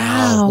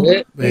 Wow.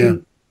 It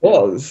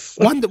was.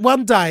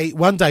 One day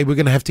we're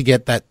going to have to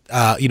get that,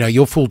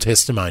 your full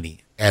testimony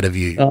out of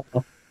you. Oh,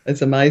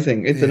 it's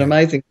amazing. It's an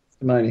amazing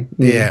testimony.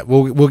 Yeah,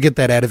 we'll get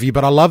that out of you.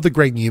 But I love the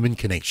Greg Newman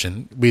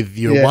connection with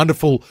your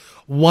wonderful,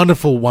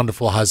 wonderful,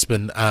 wonderful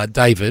husband,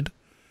 David,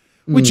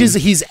 which is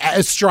his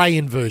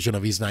Australian version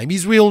of his name.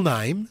 His real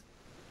name.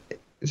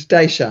 It's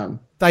Deshan.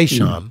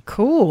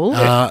 Cool.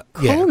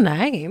 Cool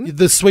name.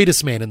 The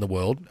sweetest man in the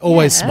world,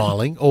 always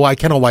smiling. Oh, I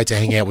cannot wait to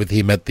hang out with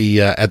him at the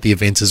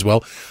events as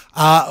well.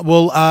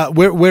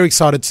 We're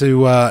excited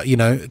to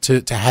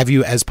have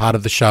you as part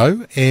of the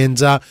show, and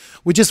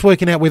we're just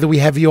working out whether we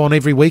have you on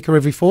every week or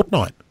every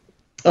fortnight.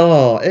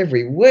 Oh,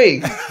 every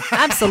week.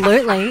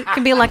 Absolutely. It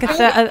can be like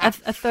a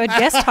third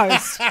guest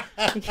host.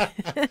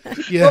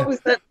 What was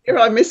that?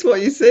 I missed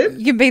what you said.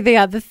 You can be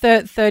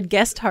the third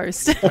guest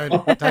host.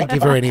 Don't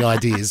give her any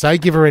ideas.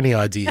 Don't give her any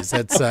ideas.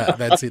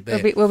 That's it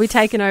there. We'll be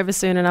taken over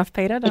soon enough,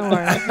 Peter. Don't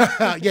worry.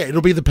 Yeah,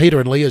 it'll be the Peter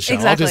and Leah show.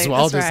 Exactly,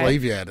 I'll just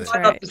leave you at it.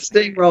 Why not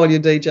steamroll you,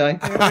 DJ?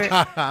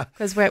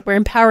 Because we're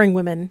empowering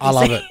women. I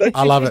love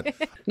it.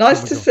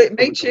 Nice to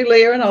meet you,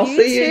 Leah, and I'll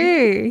see you.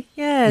 Too.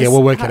 Yes. Yeah,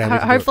 we'll work it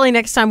out. Hopefully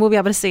next time we'll be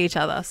able to see each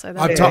other. So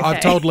I've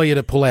told Leah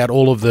to pull out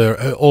all of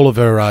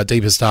her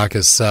deepest,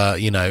 darkest,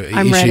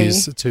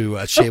 issues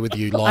to share with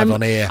you live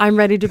on air. I'm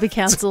ready to be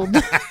cancelled.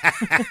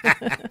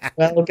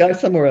 Well, we'll go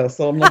somewhere else,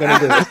 so I'm not going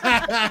to do it.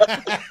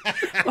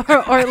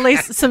 or at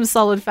least some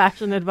solid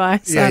fashion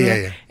advice.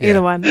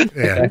 Either one.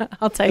 Yeah.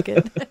 I'll take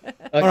it. Okay.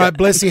 All right,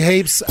 bless you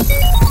heaps.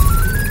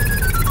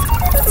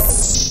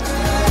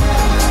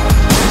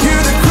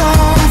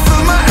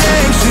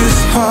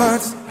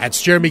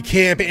 That's Jeremy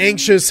Camp,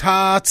 Anxious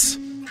Heart.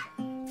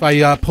 If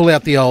I pull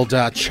out the old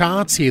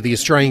charts here, the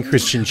Australian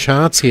Christian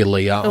charts here,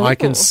 Leah, I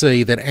can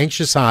see that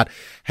Anxious Heart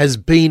has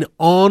been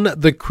on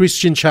the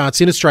Christian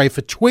charts in Australia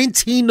for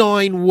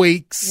 29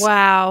 weeks.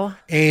 Wow.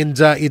 And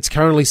it's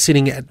currently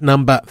sitting at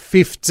number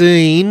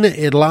 15.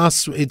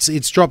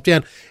 It's dropped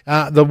down.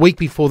 The week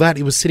before that,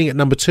 it was sitting at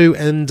number 2,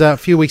 and a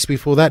few weeks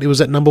before that, it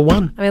was at number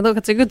 1. I mean, look,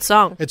 it's a good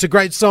song. It's a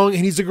great song,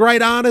 and he's a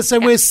great artist,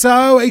 and we're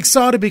so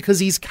excited because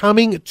he's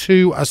coming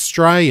to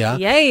Australia.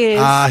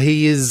 Yeah,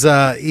 he is.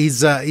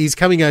 He's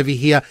coming over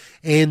here,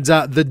 and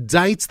the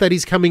dates that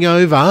he's coming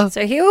over.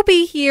 So he will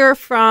be here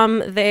from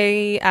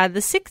the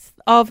 6th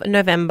of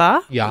November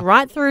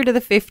right through to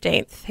the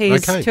 15th.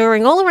 He's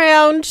touring all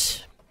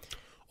around.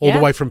 All the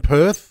way from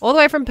Perth? All the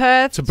way from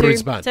Perth to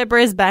Brisbane. To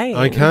Brisbane.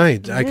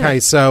 Okay.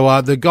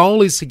 So the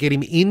goal is to get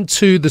him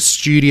into the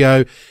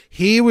studio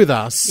here with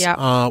us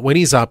when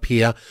he's up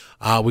here.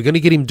 We're going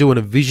to get him doing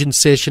a vision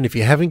session. If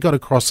you haven't got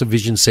across the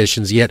vision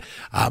sessions yet,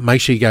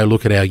 make sure you go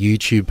look at our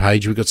YouTube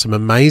page. We've got some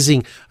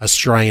amazing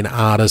Australian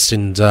artists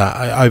and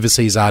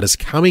overseas artists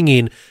coming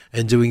in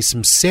and doing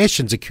some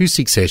sessions,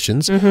 acoustic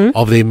sessions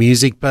of their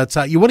music. But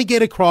you want to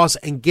get across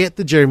and get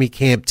the Jeremy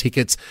Camp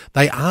tickets.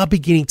 They are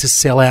beginning to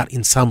sell out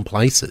in some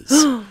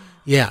places.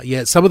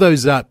 Yeah. Some of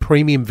those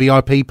premium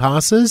VIP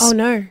passes. Oh,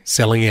 no.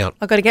 Selling out.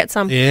 I've got to get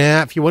some.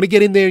 Yeah. If you want to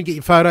get in there and get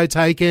your photo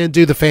taken,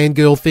 do the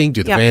fangirl thing,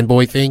 do the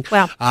fanboy thing.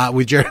 Wow.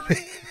 With Jeremy,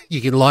 you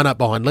can line up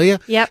behind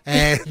Leah. Yep.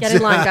 And, get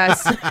in line,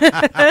 guys.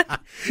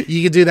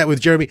 You can do that with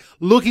Jeremy.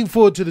 Looking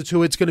forward to the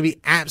tour. It's going to be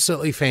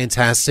absolutely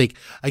fantastic.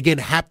 Again,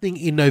 happening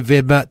in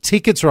November.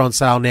 Tickets are on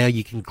sale now.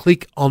 You can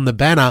click on the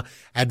banner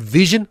at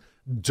vision.org.au.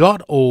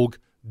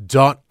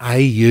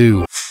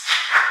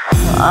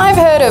 I've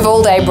heard of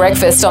all-day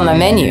breakfast on the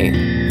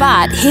menu,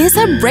 but here's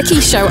a brekkie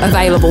show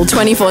available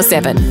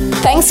 24/7.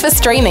 Thanks for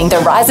streaming the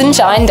Rise and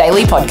Shine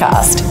Daily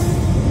Podcast.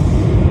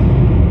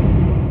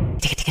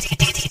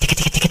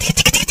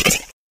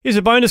 Here's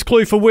a bonus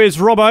clue for Where's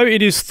Robbo.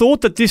 It is thought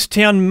that this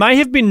town may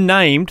have been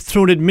named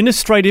through an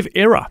administrative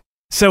error.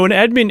 So an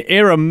admin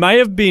error may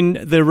have been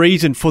the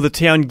reason for the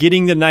town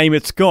getting the name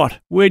it's got.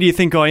 Where do you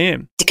think I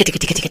am?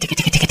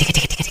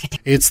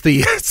 It's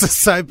the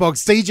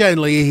Soapbox. DJ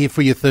and Leah here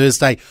for your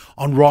Thursday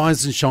on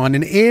Rise and Shine.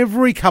 And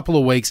every couple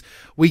of weeks,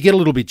 we get a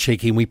little bit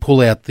cheeky and we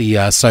pull out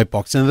the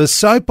Soapbox. And the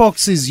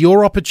Soapbox is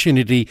your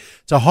opportunity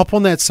to hop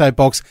on that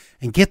Soapbox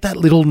and get that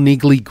little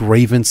niggly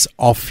grievance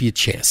off your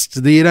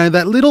chest.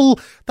 That little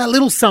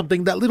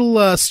something, that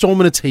little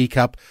storm in a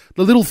teacup,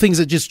 the little things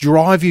that just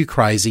drive you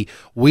crazy.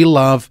 We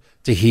love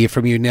to hear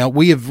from you. Now,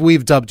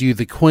 we've dubbed you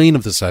the Queen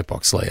of the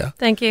Soapbox, Leah.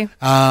 Thank you.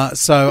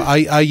 So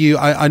are you,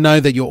 I know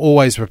that you're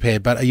always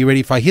prepared, but are you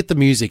ready? If I hit the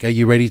music, are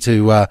you ready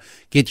to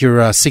get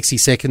your 60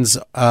 seconds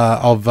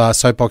of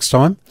Soapbox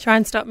time? Try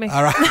and stop me.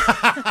 All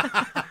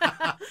right.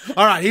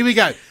 All right, here we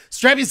go.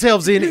 Strap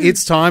yourselves in.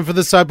 It's time for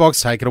the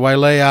Soapbox. Take it away,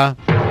 Leah.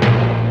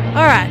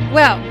 All right.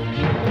 Well,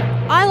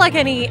 I, like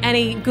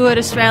any good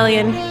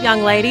Australian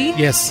young lady,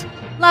 Yes.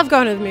 love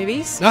going to the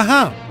movies.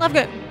 Uh-huh. Love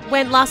going.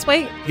 Went last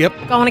week. Yep.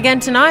 Going again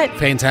tonight.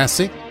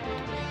 Fantastic.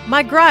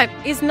 My gripe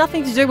is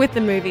nothing to do with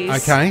the movies.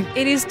 Okay.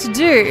 It is to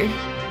do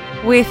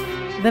with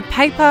the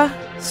paper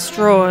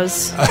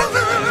straws.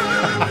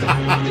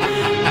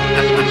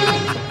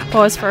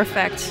 Pause for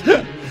effect.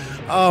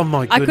 Oh,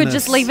 my goodness. I could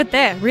just leave it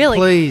there, really.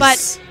 Please.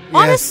 But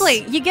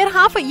honestly, you get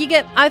halfway.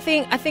 I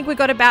think we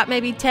got about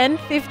maybe 10,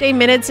 15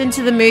 minutes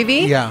into the movie.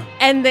 Yeah.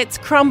 And it's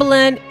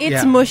crumbling. It's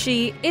Yeah.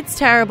 mushy. It's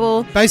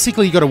terrible.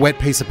 Basically, you got a wet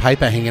piece of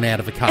paper hanging out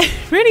of a cup.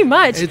 Pretty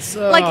much. It's,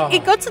 like,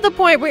 it got to the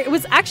point where it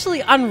was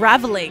actually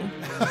unraveling.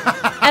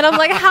 And I'm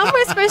like, how am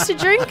I supposed to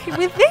drink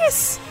with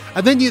this?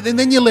 And then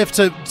you're left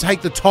to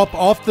take the top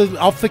off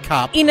the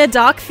cup. In a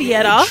dark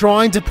theatre.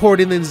 Trying to pour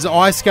it in, there's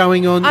ice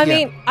going on. I Yeah.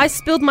 mean, I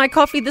spilled my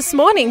coffee this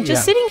morning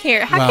just Yeah. sitting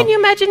here. How Well- can you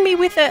imagine me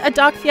with a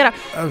dark theatre?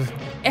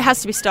 It has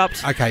to be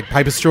stopped. Okay,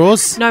 paper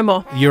straws. No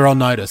more. You're on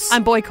notice.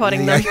 I'm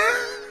boycotting them.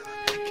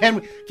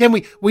 Can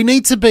we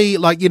need to be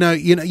like, you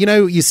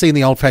see in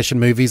the old fashioned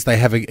movies, they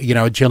have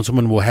a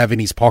gentleman will have in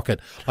his pocket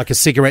like a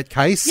cigarette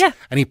case. Yeah.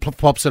 And he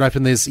pops it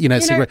open. There's,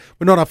 cigarette.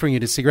 We're not offering you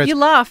the cigarettes. You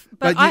laugh,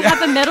 but I you-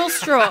 have a metal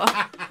straw.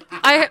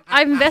 I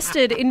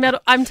invested in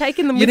metal. I'm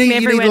taking them You with me need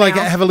to everywhere like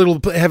now. have a little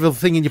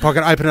thing in your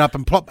pocket, open it up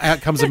and plop,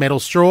 out comes a metal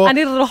straw. I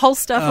need a little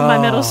holster for my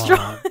metal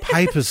straw.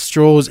 Paper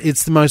straws,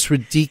 it's the most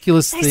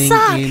ridiculous They thing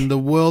suck. in the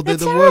world. They're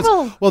the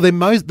terrible. worst. Well, they're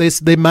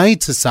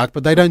made to suck,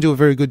 but they don't do a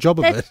very good job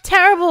of They're it.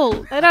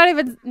 terrible. They don't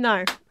even.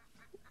 No.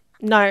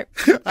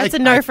 That's a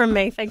no from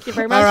me. Thank you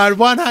very much. All right,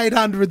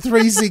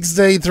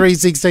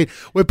 1-800-316-316.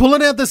 We're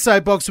pulling out the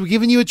soapbox. We're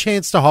giving you a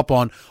chance to hop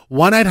on.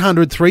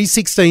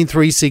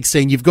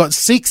 1-800-316-316. You've got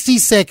 60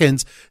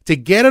 seconds to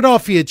get it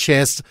off your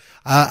chest.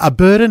 A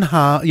burden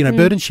half,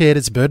 burden shared,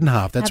 it's a burden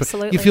half. That's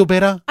Absolutely. what you feel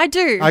better? I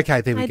do. Okay,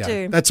 there we I go.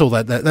 do. That's all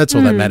that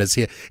matters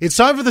here. It's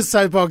time for the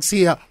soapbox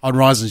here on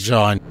Rise and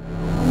Shine.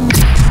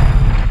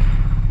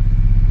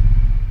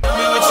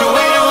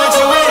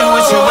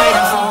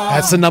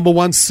 That's the number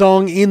one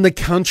song in the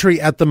country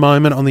at the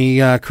moment on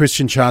the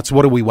Christian charts.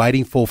 What are we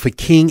waiting for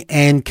King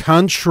and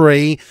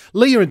Country?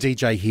 Leah and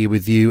DJ here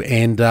with you,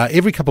 and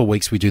every couple of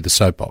weeks we do the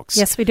soapbox.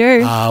 Yes, we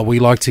do. We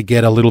like to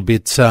get a little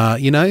bit,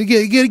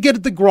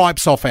 get the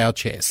gripes off our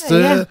chest.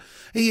 Yeah.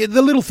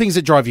 The little things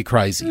that drive you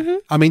crazy. Mm-hmm.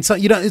 I mean, so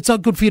it's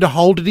not good for you to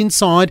hold it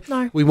inside.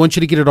 No. We want you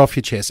to get it off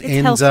your chest.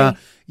 It's healthy.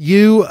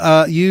 You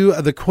are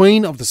the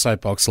queen of the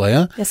soapbox,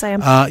 Leah. Yes, I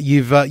am.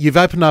 You've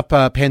opened up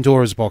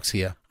Pandora's box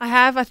here. I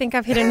have. I think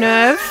I've hit a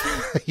nerve.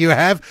 You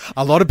have.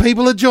 A lot of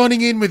people are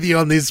joining in with you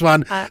on this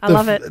one. I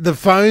love it. The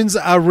phones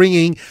are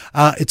ringing.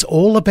 It's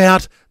all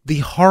about the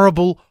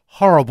horrible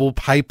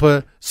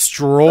paper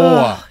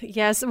straw. Oh,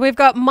 yes, we've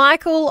got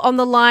Michael on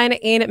the line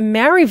in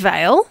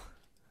Maryvale.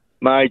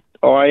 Mate,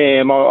 I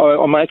am.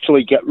 I'm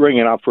actually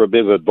ringing up for a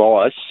bit of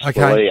advice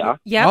for Leah.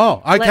 Yep.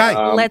 Oh, okay.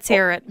 Let's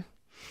hear it.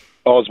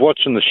 I was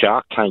watching the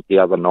Shark Tank the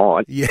other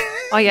night. Yeah.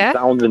 Oh, yeah?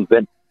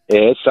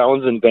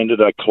 Someone's invented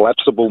a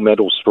collapsible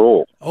metal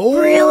straw. Oh,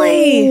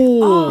 Really?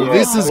 Oh.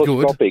 This is good.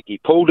 Telescopic. He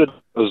pulled it.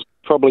 It was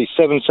probably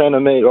 5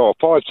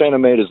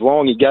 centimetres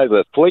long. He gave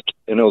a flick,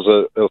 and it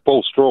was a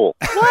full straw.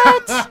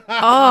 What?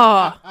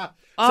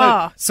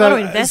 Gotta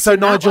invest So in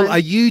that Nigel, one. are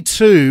you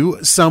too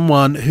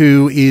someone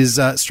who is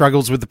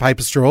struggles with the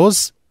paper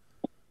straws?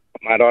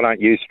 Mate, I don't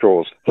use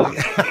straws. Oh,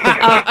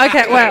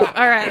 okay. Well,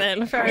 all right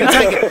then. Fair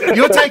enough.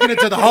 You're taking it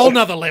to the whole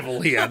nother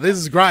level here. This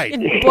is great.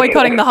 You're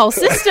boycotting the whole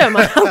system.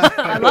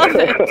 I love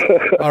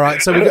it. All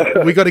right,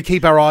 so we got to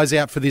keep our eyes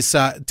out for this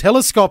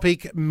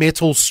telescopic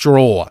metal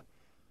straw.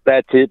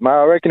 That's it, mate.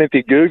 I reckon if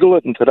you Google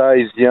it in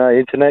today's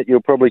internet,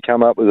 you'll probably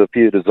come up with a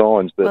few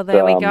designs. But, Well,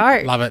 there we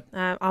go. Love it.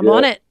 I'm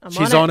on it.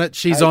 She's on it.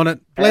 She's on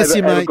it. Bless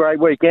you, Have a mate. great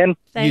weekend.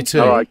 You too.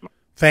 you. All right.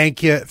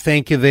 Thank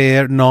you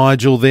there,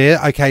 Nigel. There,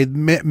 okay.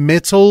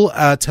 Metal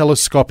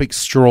telescopic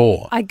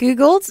straw. I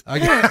Googled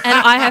and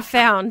I have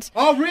found.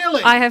 Oh,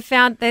 really? I have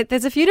found that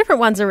there's a few different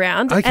ones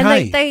around. Okay.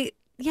 And they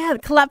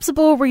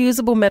collapsible,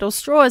 reusable metal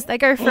straws. They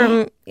go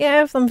from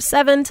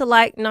 $7 to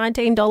like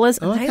 $19.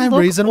 And Okay, they look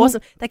reasonable.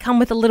 awesome. They come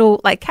with a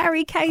little like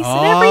carry case and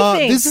Oh,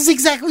 everything. this is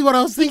exactly what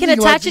I was you thinking. can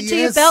attach Like, it to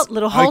your yes. belt,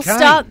 little holster.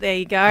 Okay. There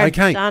you go.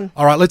 Okay. Done.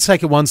 All right, let's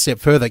take it one step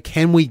further.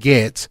 Can we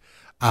get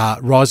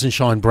Rise and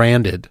Shine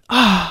branded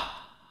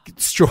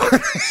straw.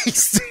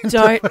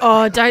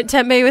 Don't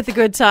tempt me with a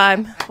good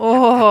time.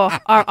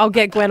 I'll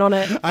get Gwen on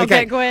it. I'll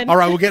get Gwen. All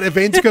right, we'll get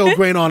event girl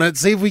Gwen on it.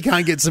 See if we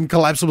can't get some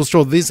collapsible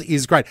straw. This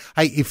is great.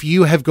 Hey, if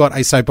you have got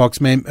a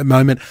soapbox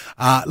moment,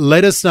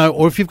 let us know.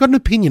 Or if you've got an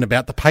opinion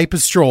about the paper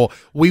straw,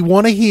 we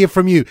want to hear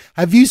from you.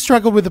 Have you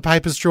struggled with the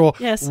paper straw?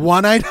 Yes.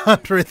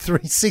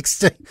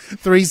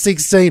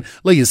 1-800-316-316.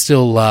 Lee is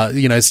still,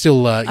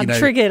 I'm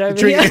triggered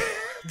over here.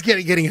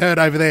 Getting hurt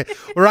over there.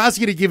 We're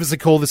asking you to give us a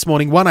call this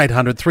morning,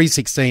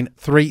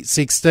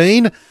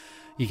 1-800-316-316.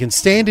 You can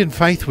stand in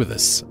faith with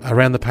us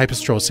around the paper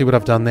straw. See what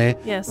I've done there?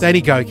 Yes. Danny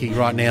Goki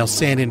right now,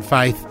 stand in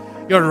faith.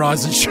 You're on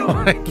Rise and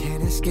Shine.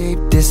 Can't escape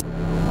this.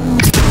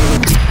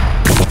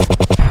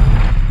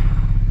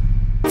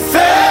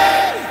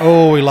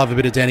 Oh, we love a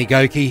bit of Danny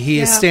Goki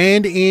here. Yeah.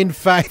 Stand in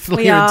faith, We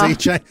Leah are and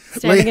DJ.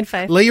 standing in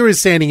faith. Leah is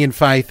standing in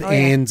faith,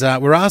 and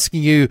we're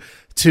asking you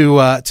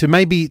to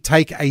maybe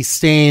take a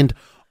stand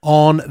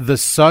on the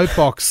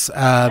soapbox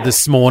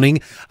this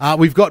morning.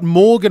 We've got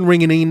Morgan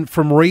ringing in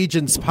from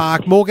Regents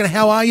Park. Morgan,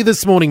 how are you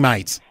this morning,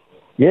 mate?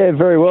 Yeah,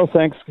 very well,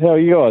 thanks. How are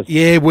you guys?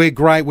 Yeah, we're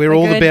great. We're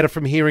all good. the better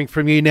from hearing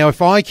from you. Now,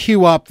 if I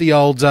cue up the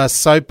old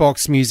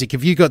soapbox music,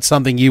 have you got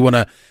something you want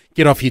to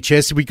get off your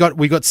chest? We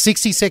got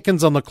 60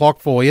 seconds on the clock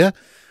for you.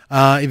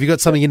 Have you got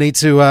something you need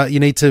to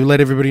let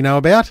everybody know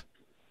about?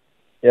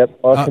 Yep,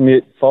 I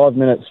commute 5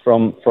 minutes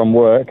from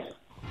work,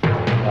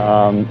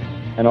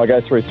 and I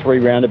go through 3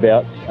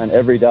 roundabouts, and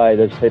every day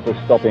there's people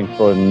stopping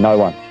for no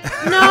one.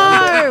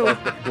 No!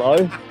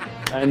 Slow,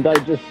 and they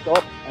just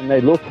stop, and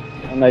they look,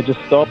 and they just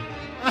stop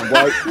and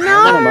wait. No!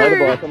 I'm on a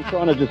motorbike. I'm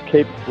trying to just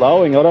keep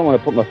flowing. I don't want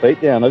to put my feet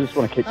down. I just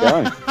want to keep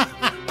going.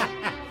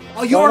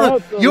 Oh, you're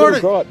on a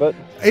gripe, but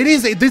it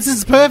is. This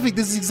is perfect.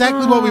 This is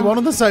exactly what we want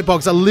on the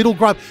soapbox. A little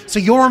gripe. So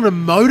you're on a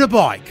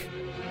motorbike.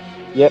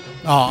 Yep.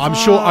 Oh,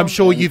 I'm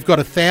sure you've got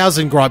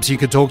 1,000 gripes you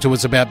could talk to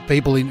us about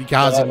people in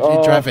cars and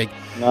in traffic.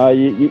 No,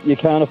 you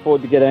can't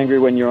afford to get angry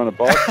when you're on a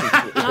bike.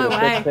 If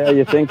that's how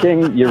you're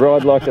thinking, you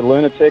ride like a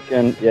lunatic,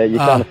 and you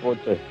can't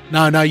afford to.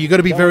 No, you've got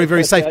to be very,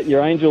 very safe.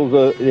 Your hedge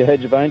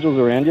of angels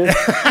around you.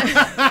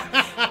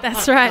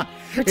 That's right.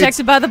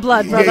 Protected by the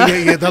blood, brother.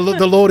 Yeah. The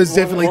Lord is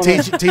definitely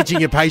teaching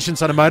you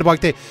patience on a motorbike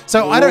there.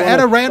 So at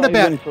a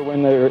roundabout, for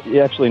when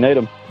you actually need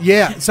them.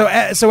 Yeah. So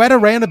at a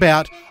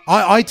roundabout,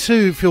 I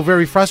too feel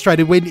very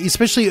frustrated when,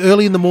 especially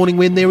early in the morning,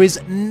 when there is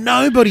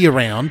nobody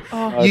around.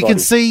 Oh. You can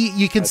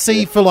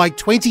see for like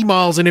 20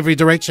 miles in every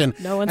direction.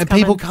 No one's and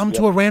coming. people come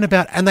to a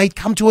roundabout and they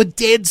come to a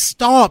dead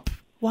stop.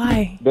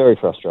 Why? Very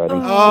frustrating.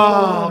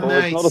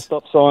 Mate. It's not a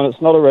stop sign.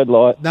 It's not a red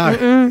light. No,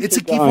 it's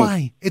a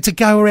giveaway. It's a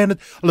go around.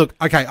 Look,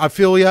 okay, I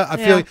feel you.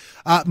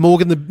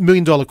 Morgan, the $1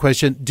 million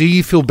question, do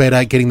you feel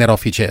better getting that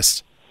off your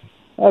chest?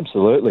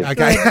 Absolutely.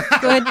 Okay.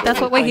 Good.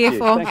 That's what we're here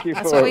for. Thank you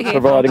That's for what we're here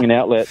providing an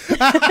outlet.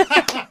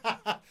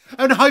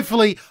 And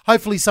hopefully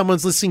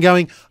someone's listening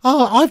going,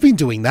 oh, I've been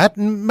doing that,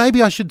 and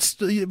maybe I should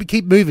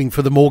keep moving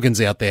for the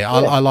Morgans out there.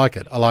 I like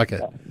it.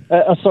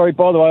 Sorry,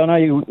 by the way, I know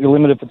you're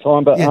limited for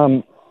time, but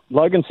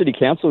Logan City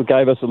Council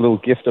gave us a little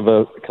gift of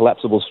a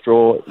collapsible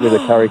straw with a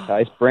carry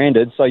case,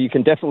 branded, so you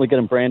can definitely get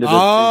them branded.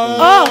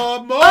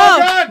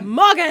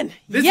 Morgan!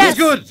 This yes. is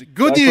good.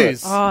 Good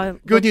news.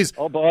 Good news.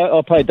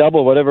 I'll pay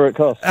double whatever it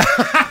costs.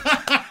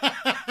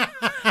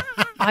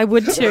 I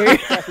would too.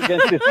 Back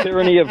against this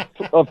tyranny of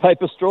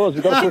paper straws.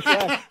 We've got to push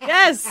back.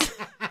 Yes.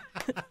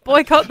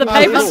 Boycott the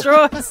paper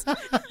straws.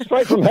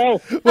 Straight from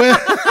hell.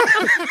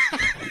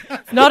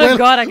 Not of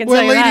God, I can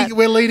tell you that.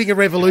 We're leading a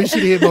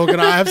revolution here, Morgan.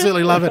 I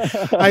absolutely love it.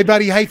 Hey,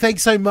 buddy. Hey,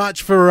 thanks so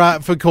much for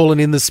calling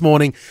in this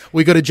morning.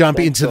 We've got to jump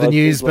into the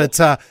news, but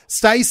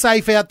stay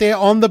safe out there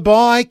on the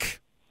bike.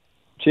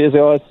 Cheers,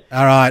 guys.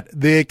 All right,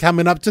 they're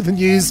coming up to the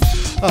news.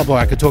 Oh, boy,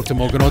 I could talk to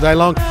Morgan all day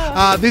long.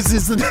 This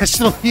is the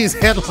national news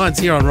headlines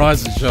here on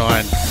Rise and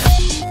Shine.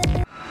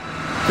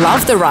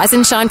 Love the Rise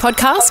and Shine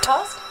podcast?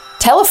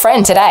 Tell a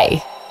friend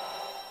today.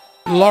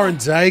 Lauren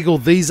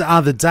Daigle, these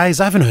are the days.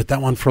 I haven't heard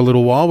that one for a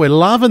little while. We're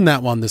loving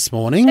that one this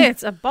morning.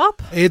 It's a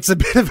bop. It's a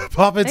bit of a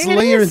pop. It's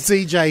Leah and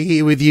CJ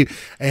here with you,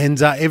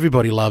 and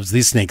everybody loves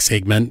this next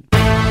segment.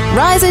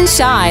 Rise and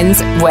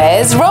Shine's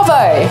Where's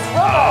Robbo?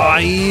 Oh,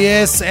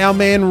 yes, our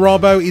man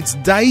Robbo. It's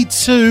day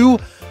 2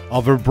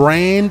 of a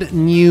brand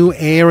new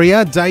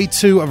area.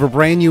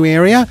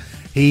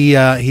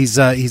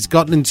 He's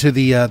gotten into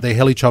the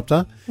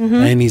helicopter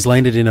and he's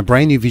landed in a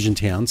brand new Vision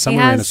town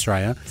somewhere in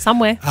Australia.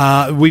 Somewhere.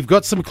 We've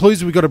got some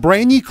clues. We've got a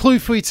brand new clue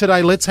for you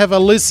today. Let's have a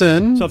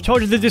listen. So I've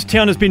told you that this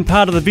town has been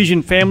part of the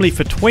Vision family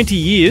for 20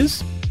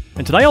 years.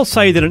 And today I'll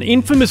say that an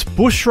infamous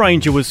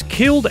bushranger was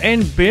killed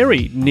and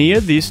buried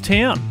near this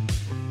town.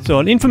 So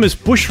an infamous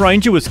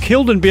bushranger was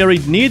killed and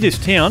buried near this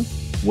town.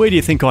 Where do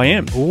you think I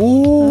am?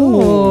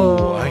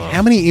 Ooh.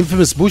 How many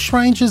infamous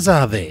bushrangers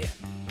are there?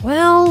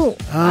 Well,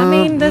 I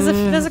mean, there's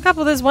a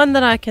couple. There's one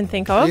that I can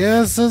think of.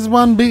 Yes, there's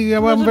one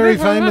very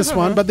famous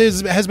one, but there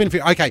has been a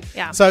few. Okay,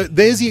 so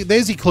there's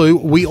your clue.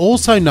 We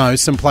also know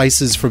some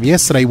places from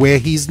yesterday where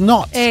he's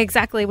not.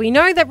 Exactly. We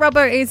know that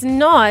Robbo is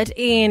not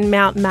in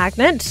Mount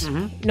Magnet,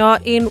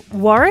 not in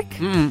Warwick,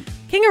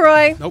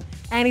 Kingaroy,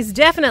 And he's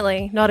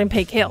definitely not in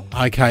Peak Hill.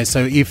 Okay,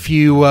 so if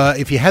you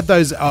had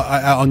those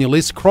on your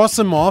list, cross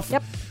them off.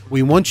 Yep.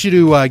 We want you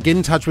to get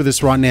in touch with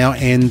us right now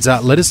and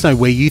let us know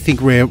where you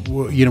think where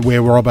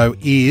Robbo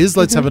is.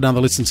 Let's have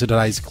another listen to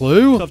today's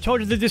clue. So I've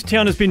told you that this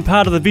town has been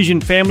part of the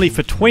Vision family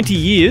for 20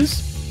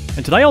 years.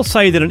 And today I'll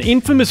say that an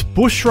infamous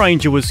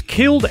bushranger was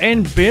killed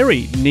and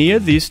buried near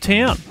this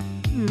town.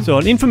 So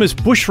an infamous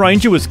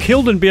bushranger was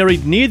killed and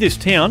buried near this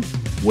town.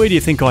 Where do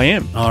you think I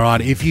am? All right,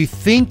 if you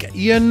think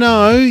you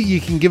know, you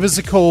can give us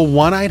a call,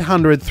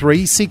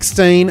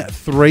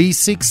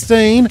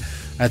 1-800-316-316.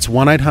 That's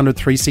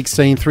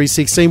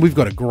 1-800-316-316. We've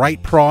got a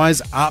great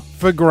prize up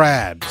for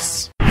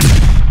grabs.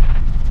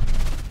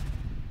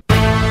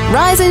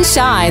 Rise and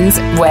Shine's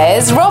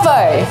Where's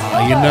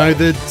Robbo? You know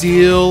the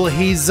deal.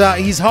 He's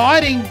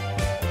hiding.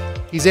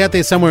 He's out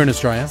there somewhere in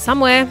Australia.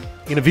 Somewhere.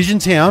 In a Vision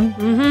town.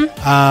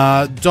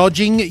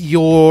 Dodging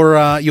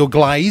your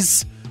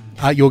glaze.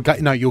 Your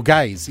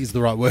gaze is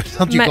the right word,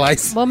 not your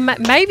glaze. Well,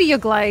 maybe your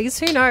glaze.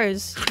 Who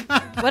knows?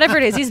 Whatever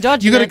it is, he's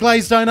dodging You got it. a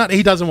glazed donut?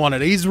 He doesn't want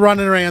it. He's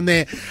running around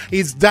there.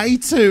 It's day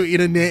 2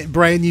 in a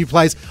brand new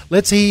place.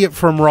 Let's hear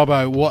from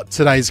Robbo what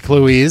today's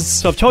clue is.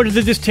 So I've told you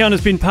that this town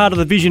has been part of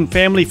the Vision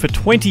family for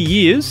 20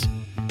 years.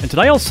 And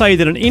today I'll say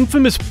that an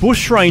infamous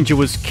bushranger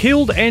was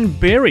killed and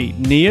buried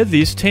near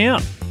this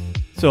town.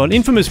 So an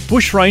infamous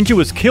bushranger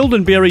was killed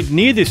and buried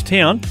near this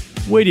town.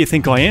 Where do you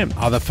think I am?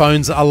 Oh, the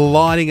phones are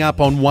lighting up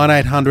on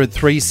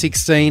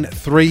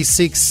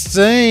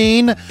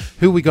 1-800-316-316.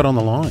 Who we got on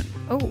the line?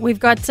 Oh, we've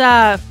got,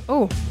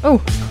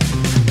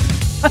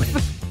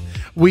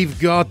 We've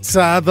got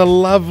the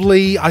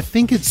lovely, I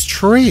think it's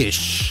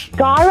Trish.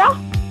 Gyra.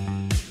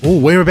 Oh,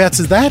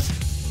 whereabouts is that?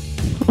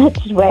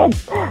 That's where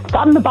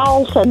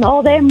Thunderbolts and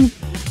all them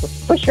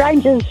bush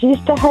rangers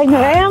used to hang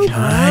around.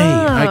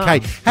 Okay.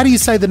 How do you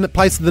say the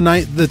place of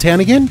the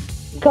town again?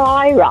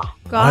 Gyra.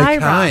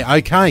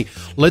 Okay.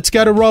 Let's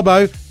go to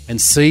Robbo and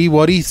see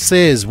what he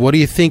says. What do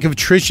you think of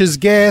Trish's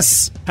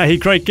guess? Hey,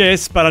 great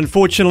guess, but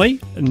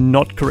unfortunately,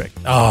 not correct.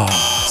 Oh,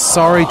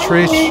 sorry,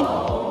 Trish.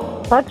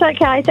 That's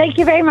okay. Thank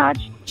you very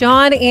much.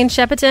 John in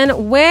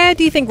Shepparton, where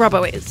do you think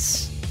Robbo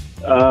is?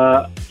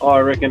 I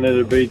reckon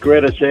it'd be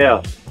Greta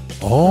South.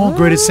 Oh,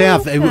 Greta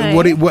South.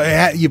 okay.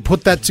 How, you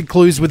put that to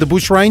clues with the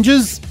Bush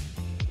Rangers?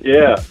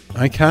 Yeah.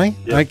 Okay.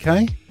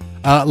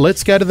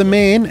 Let's go to the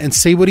man and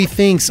see what he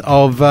thinks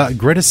of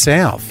Greta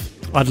South.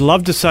 I'd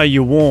love to say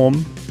you're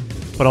warm,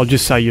 but I'll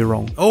just say you're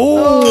wrong.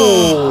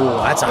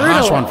 Oh, that's a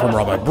harsh one from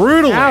Robbo.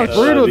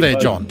 Brutal there,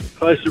 John.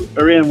 Close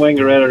around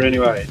Wangaratta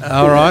anyway.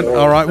 All right.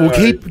 Well,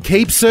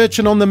 keep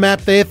searching on the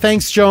map there.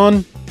 Thanks,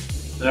 John.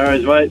 No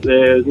worries, mate.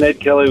 Ned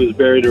Kelly was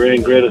buried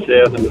around Greta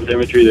South in the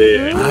cemetery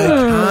there.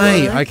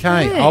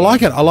 Okay. I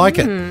like it.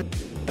 No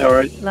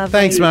worries.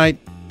 Thanks, mate.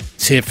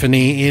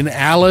 Tiffany in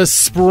Alice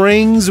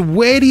Springs.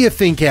 Where do you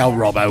think our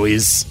Robbo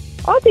is?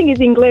 I think it's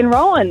in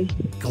Glenrowan.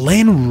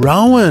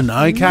 Glenrowan.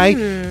 Okay.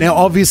 Now,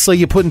 obviously,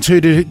 you're putting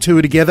two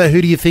together.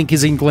 Who do you think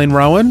is in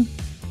Glenrowan?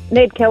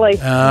 Ned Kelly.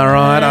 All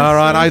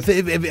right.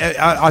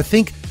 I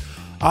think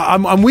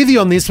I'm with you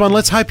on this one.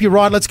 Let's hope you're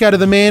right. Let's go to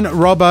the man,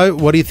 Robbo.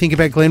 What do you think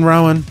about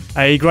Glenrowan?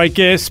 A great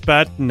guess,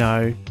 but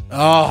no.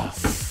 Oh,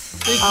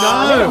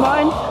 Never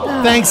mind.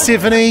 Thanks,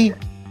 Tiffany.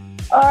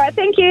 All right,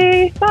 thank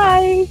you.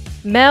 Bye.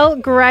 Mel,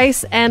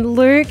 Grace, and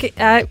Luke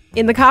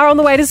in the car on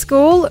the way to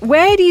school.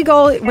 Where do you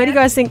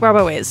guys think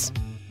Robbo is?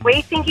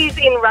 We think he's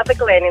in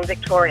Rutherglen in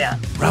Victoria.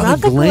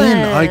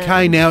 Rutherglen.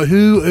 Okay. Now,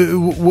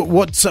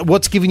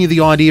 what's giving you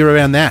the idea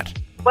around that?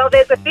 Well,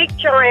 there's a big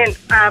giant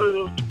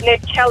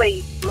Ned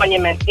Kelly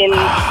monument in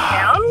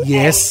town.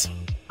 Yes. And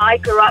I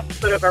grew up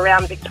sort of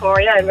around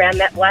Victoria and around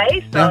that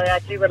way, so I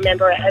do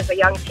remember it as a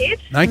young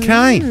kid.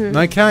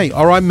 Okay.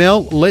 All right,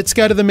 Mel, let's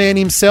go to the man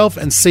himself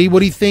and see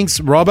what he thinks.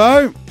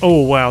 Robbo?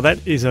 Oh, wow,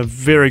 that is a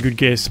very good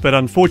guess, but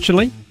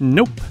unfortunately,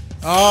 nope.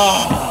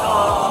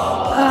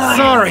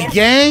 Sorry,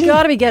 gang.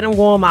 Got to be getting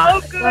warmer. Oh,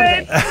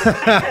 good.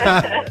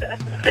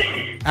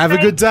 Have a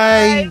good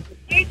day.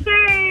 You too.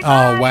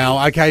 Oh,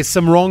 wow. Okay,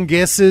 some wrong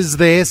guesses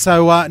there.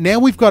 So now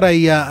we've got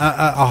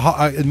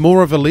a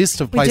more of a list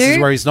of places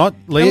where he's not.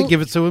 Leah,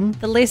 give it to him.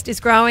 The list is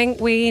growing.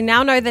 We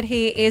now know that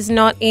he is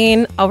not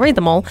in, I'll read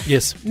them all.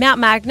 Yes. Mount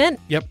Magnet.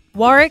 Yep.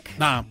 Warwick.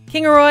 Nah.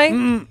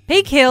 Kingaroy.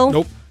 Peak Hill.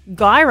 Nope.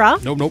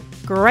 Gyra. Nope.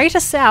 Greater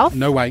South.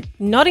 No way.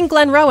 Not in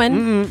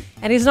Glenrowan.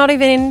 And he's not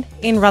even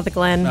in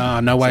Rutherglen.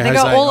 No way, so they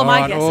Jose. got all of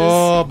my guesses.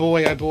 Oh,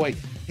 boy.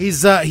 He's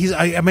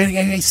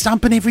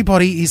stumping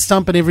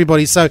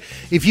everybody. So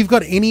if you've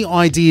got any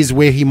ideas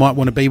where he might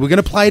want to be, we're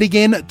going to play it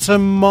again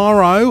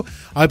tomorrow.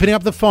 Opening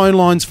up the phone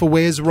lines for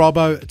Where's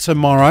Robbo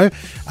tomorrow.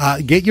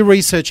 Get your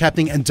research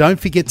happening and don't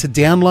forget to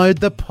download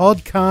the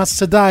podcast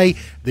today.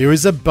 There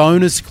is a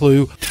bonus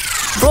clue.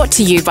 Brought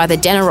to you by the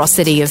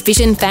generosity of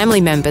Vision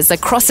family members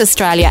across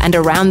Australia and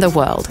around the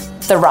world.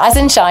 The Rise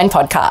and Shine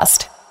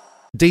podcast.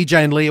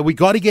 DJ and Leah, we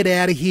got to get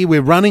out of here.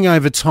 We're running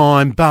over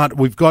time, but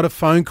we've got a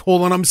phone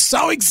call and I'm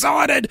so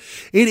excited.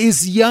 It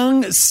is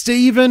young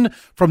Stephen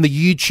from the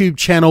YouTube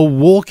channel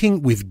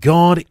Walking with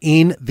God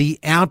in the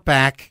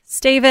Outback.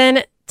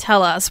 Stephen,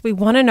 tell us. We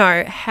want to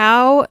know,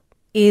 how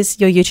is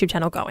your YouTube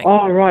channel going?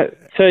 Oh, right.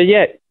 So,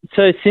 yeah.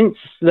 So, since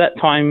that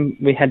time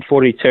we had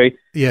 42,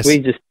 Yes. we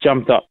just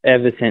jumped up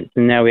ever since,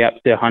 and now we're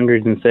up to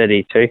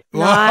 132.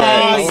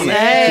 Nice.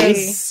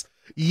 Yes.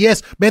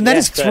 Yes, man, that Yeah,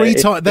 is so three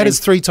it's times. That been- is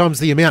 3 times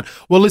the amount.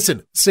 Well,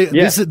 listen, see,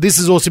 Yeah. this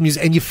is awesome news,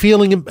 and you're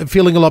feeling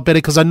a lot better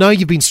because I know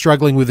you've been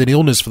struggling with an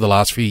illness for the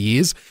last few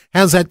years.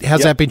 How's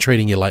that been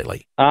treating you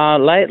lately?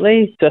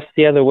 Lately, just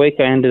the other week,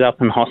 I ended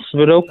up in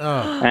hospital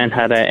Oh. and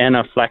had an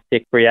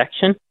anaphylactic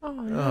reaction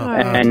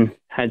and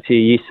had to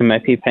use some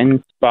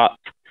EpiPens. But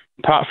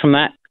apart from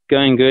that,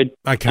 going good.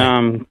 Okay.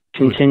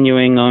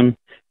 Continuing on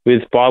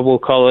with Bible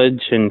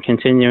college and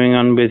continuing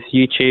on with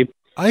YouTube.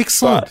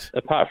 Excellent.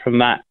 But apart from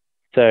that,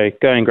 so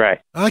going great.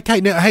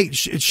 Okay, now, hey,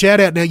 shout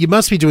out. Now, you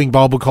must be doing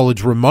Bible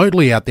college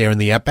remotely out there in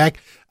the outback.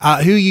 Who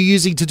are you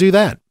using to do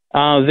that?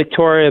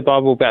 Victoria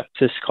Bible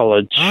Baptist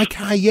College.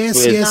 Okay, yes,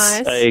 with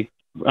yes.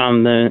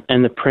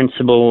 The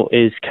principal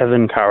is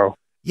Kevin Carroll.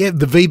 Yeah,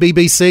 the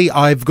VBBC.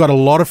 I've got a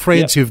lot of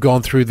friends who've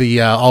gone through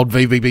the old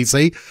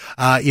VBBC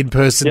in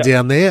person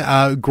down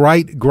there.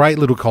 Great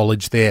little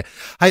college there.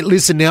 Hey,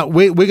 listen, now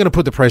we're going to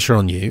put the pressure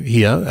on you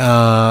here.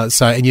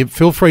 And you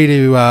feel free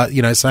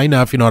to say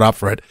no if you're not up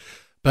for it.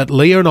 But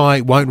Leah and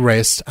I won't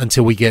rest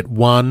until we get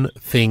one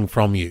thing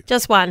from you.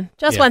 Just one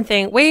one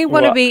thing. We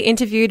want to be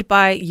interviewed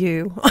by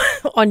you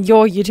on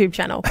your YouTube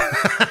channel.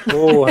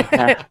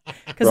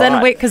 Because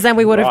then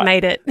we would have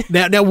made it.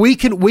 Now we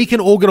can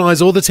organise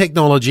all the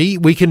technology.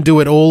 We can do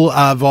it all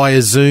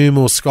via Zoom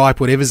or Skype,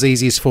 whatever's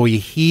easiest for you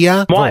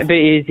here. Might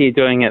be easier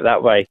doing it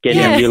that way,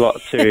 getting you lot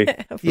to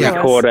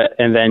record it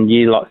and then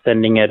you lot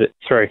sending it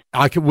through.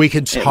 We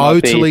can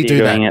totally do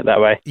that. Doing it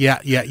that way.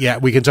 Yeah.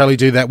 We can totally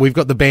do that. We've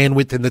got the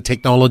bandwidth and the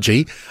technology,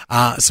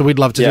 so we'd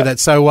love to do that.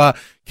 So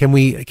can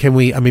we?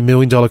 I mean, $1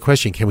 million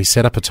question. Can we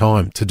set up a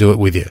time to do it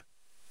with you?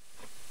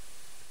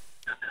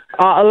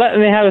 Let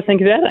me have a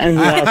think about it and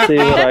I'll see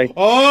what I...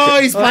 Oh,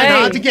 he's playing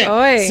hard to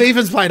get.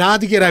 Stephen's playing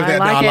hard to get over there.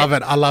 No, I love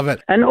it. I love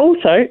it. And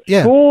also,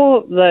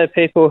 for the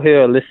people who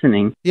are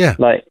listening,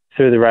 like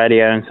through the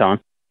radio and so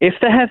on, if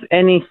they have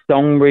any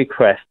song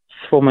requests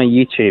for my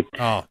YouTube,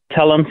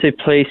 tell them to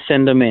please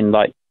send them in,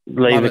 like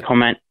leave a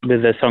comment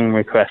with a song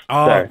request.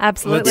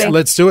 Absolutely.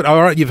 Let's do it.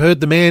 All right, you've heard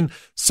the man.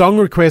 Song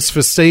requests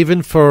for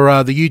Stephen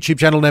for the YouTube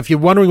channel. Now, if you're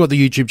wondering what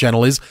the YouTube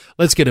channel is,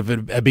 let's get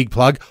a big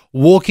plug.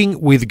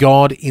 Walking with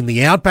God in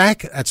the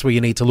Outback. That's where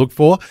you need to look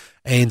for.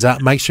 And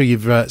make sure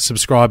you've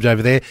subscribed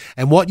over there.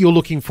 And what you're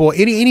looking for,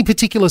 any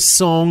particular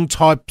song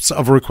types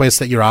of requests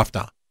that you're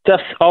after?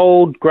 Just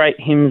old great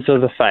hymns of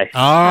the faith. Oh,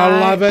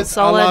 I love it.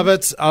 Solid.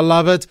 I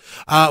love it.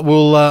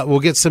 We'll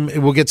get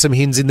some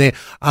hymns in there.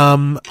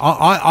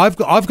 I've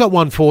got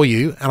one for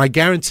you, and I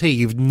guarantee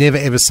you've never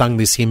ever sung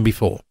this hymn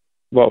before.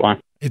 What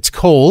one? It's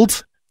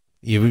called.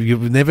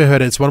 You've never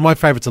heard it. It's one of my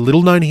favorites. A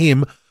little known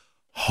hymn,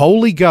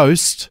 Holy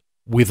Ghost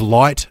with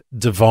Light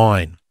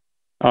Divine.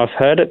 I've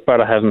heard it, but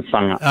I haven't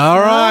sung it. All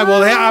right.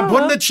 Well, I'm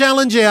putting the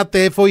challenge out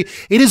there for you.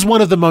 It is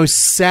one of the most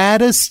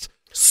saddest,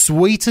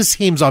 sweetest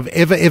hymns I've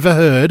ever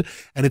heard,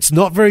 and it's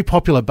not very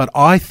popular, but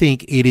I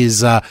think it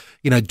is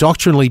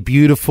doctrinally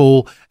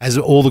beautiful, as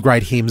all the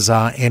great hymns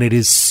are, and it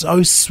is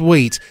so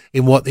sweet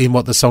in what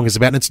the song is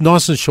about, and it's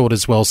nice and short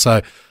as well. So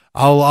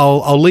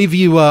I'll leave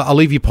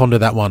you ponder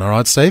that one. All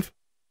right, Steve.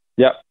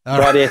 Yep. All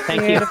right. Right,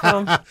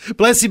 thank you.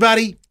 Bless you,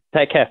 buddy.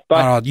 Take care.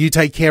 Bye. All right, you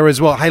take care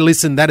as well. Hey,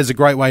 listen, that is a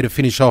great way to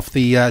finish off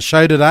the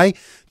show today,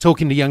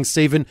 talking to young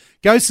Stephen.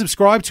 Go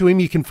subscribe to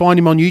him. You can find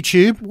him on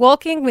YouTube.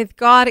 Walking with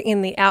God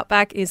in the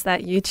Outback is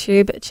that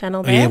YouTube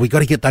channel there. Yeah, we got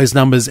to get those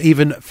numbers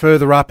even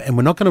further up, and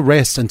we're not going to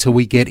rest until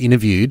we get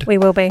interviewed. We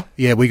will be.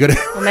 Yeah, we got to.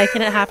 We're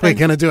making it happen. We're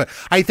going to do it.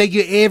 Hey, thank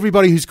you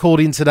everybody who's called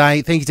in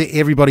today. Thank you to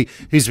everybody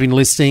who's been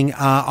listening.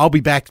 I'll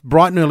be back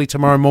bright and early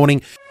tomorrow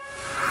morning.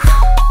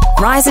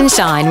 Rise and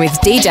Shine with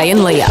DJ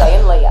and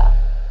Leah.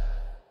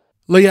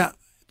 Leah,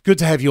 good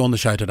to have you on the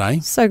show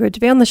today. So good to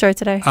be on the show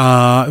today.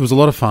 It was a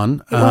lot of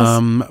fun.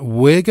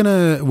 We're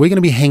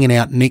gonna be hanging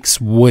out next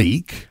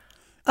week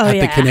at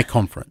the Connect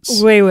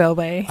conference. We will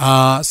be.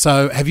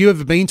 So have you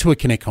ever been to a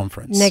Connect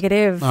conference?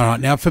 Negative. All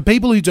right. Now, for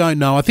people who don't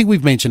know, I think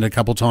we've mentioned it a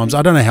couple of times.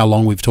 I don't know how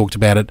long we've talked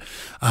about it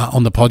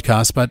on the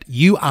podcast, but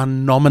you are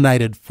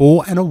nominated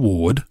for an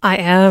award. I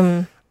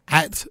am.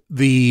 At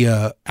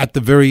the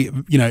very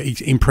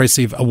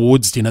impressive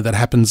awards dinner that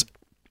happens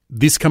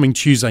this coming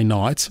Tuesday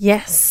night.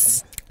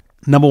 Yes.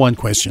 Number one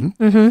question: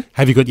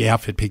 have you got your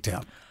outfit picked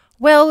out?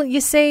 Well, you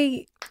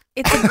see,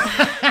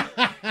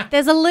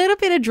 there's a little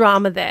bit of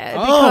drama there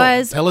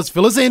because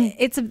fill us in.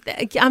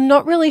 I'm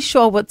not really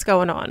sure what's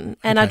going on,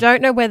 and I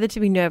don't know whether to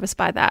be nervous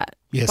by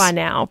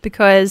now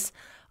because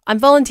I'm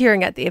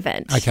volunteering at the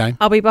event. Okay.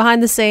 I'll be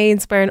behind the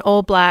scenes wearing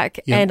all black,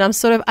 and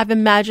I've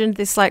imagined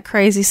this like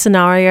crazy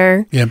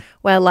scenario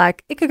where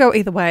like it could go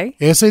either way.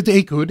 Yes, it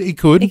could. It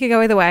could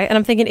go either way. And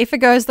I'm thinking if it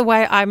goes the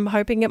way I'm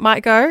hoping it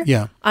might go,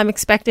 I'm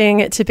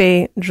expecting it to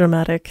be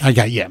dramatic.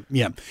 Okay,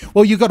 yeah.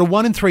 Well, you've got a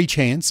 1 in 3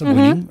 chance of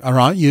winning, all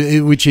right,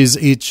 which is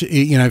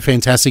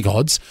fantastic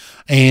odds.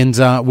 And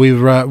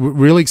we're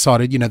really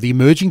excited. The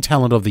emerging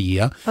talent of the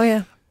year. Oh,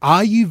 yeah.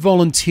 Are you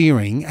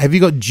volunteering? Have you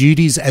got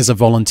duties as a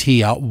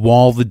volunteer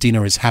while the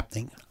dinner is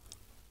happening?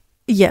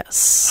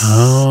 Yes.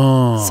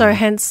 Oh. So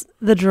hence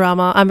the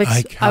drama.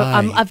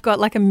 I've got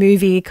like a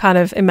movie kind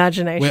of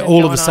imagination. Where all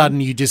of going a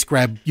sudden you just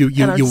grab your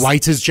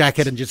waiter's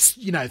jacket and just,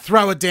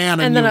 throw it down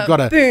and then you've got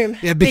a... boom,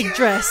 big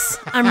dress.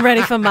 I'm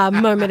ready for my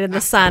moment in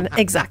the sun.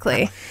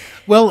 Exactly.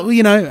 Well,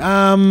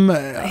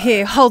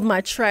 here, hold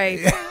my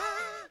tray.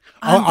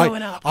 I'm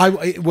going up.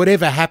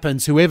 Whatever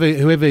happens, whoever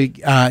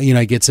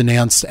gets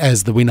announced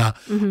as the winner,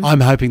 Mhm. I'm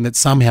hoping that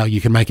somehow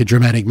you can make a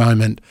dramatic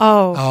moment.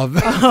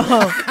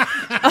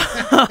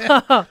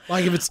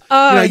 Like if it's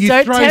you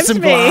don't throw tempt some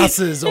me.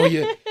 glasses or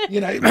you're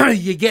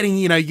getting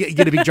you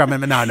get a big drum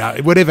moment. No,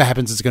 whatever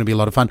happens, it's going to be a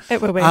lot of fun.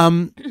 It will be.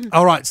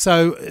 All right,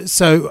 so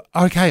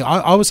okay,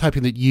 I was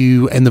hoping that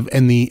you and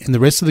the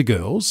rest of the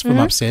girls from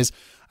Mhm. upstairs,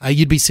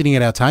 you'd be sitting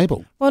at our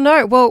table. Well,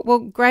 no. Well,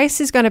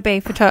 Grace is going to be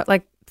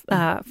photographing.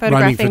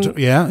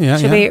 Yeah.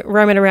 She'll be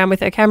roaming around with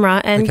her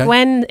camera, and Okay.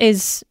 Gwen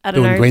is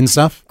Doing Gwen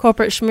stuff?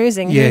 corporate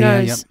schmoozing. Yeah, Who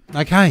knows?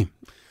 Yeah. Okay.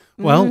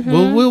 Well,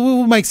 Mhm.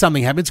 we'll make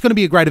something happen. It's going to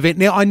be a great event.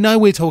 Now, I know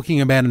we're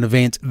talking about an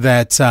event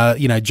that,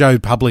 Joe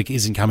Public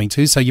isn't coming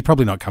to, so you're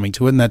probably not coming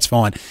to it, and that's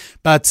fine.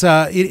 But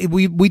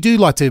we do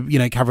like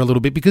to, cover a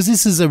little bit because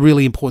this is a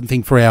really important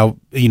thing for our,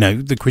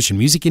 the Christian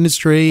music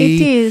industry.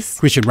 It is.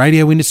 Christian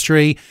radio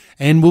industry.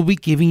 And we'll be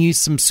giving you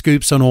some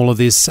scoops on all of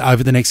this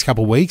over the next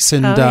couple of weeks.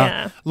 And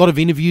a lot of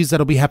interviews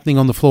that'll be happening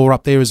on the floor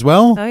up there as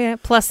well. Oh, yeah.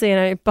 Plus,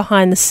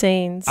 behind the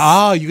scenes.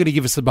 Oh, you're going to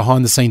give us the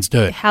behind-the-scenes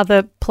dirt. How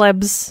the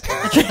plebs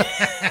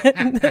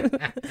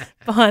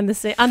behind the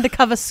scene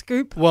undercover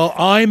scoop. Well,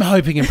 I'm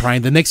hoping and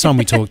praying the next time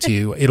we talk to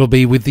you, it'll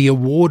be with the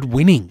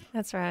award-winning.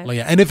 That's right.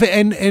 Leah. And if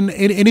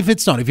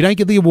it's not, if you don't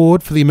get the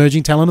award for the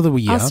Emerging Talent of the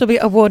Year, I'll still be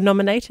award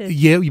nominated.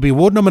 Yeah, you'll be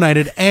award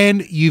nominated,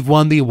 and you've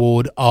won the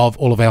award of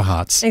all of our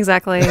hearts.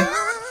 Exactly.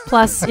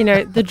 Plus,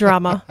 the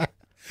drama.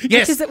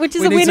 Yes, which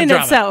is we a need win some in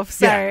drama. itself.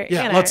 So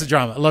Yeah, lots of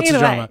drama. Lots of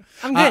either way, drama.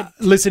 I'm good.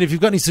 Listen, if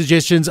you've got any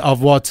suggestions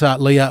of what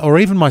Leah or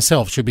even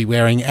myself should be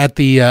wearing at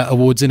the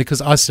awards dinner,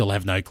 because I still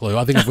have no clue.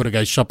 I think I've got to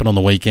go shopping on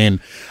the weekend.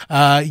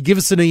 Give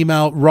us an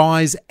email,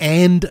 rise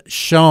and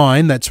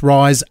shine. That's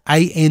rise,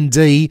 AND,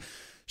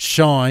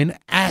 shine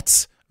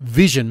at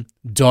vision.org.au.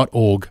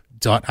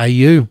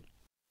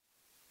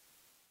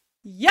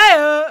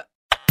 Yeah.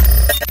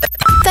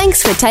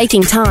 Thanks for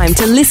taking time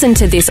to listen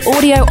to this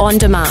audio on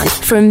demand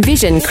from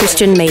Vision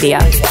Christian Media.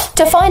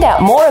 To find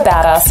out more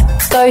about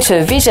us, go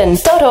to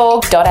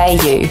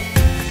vision.org.au.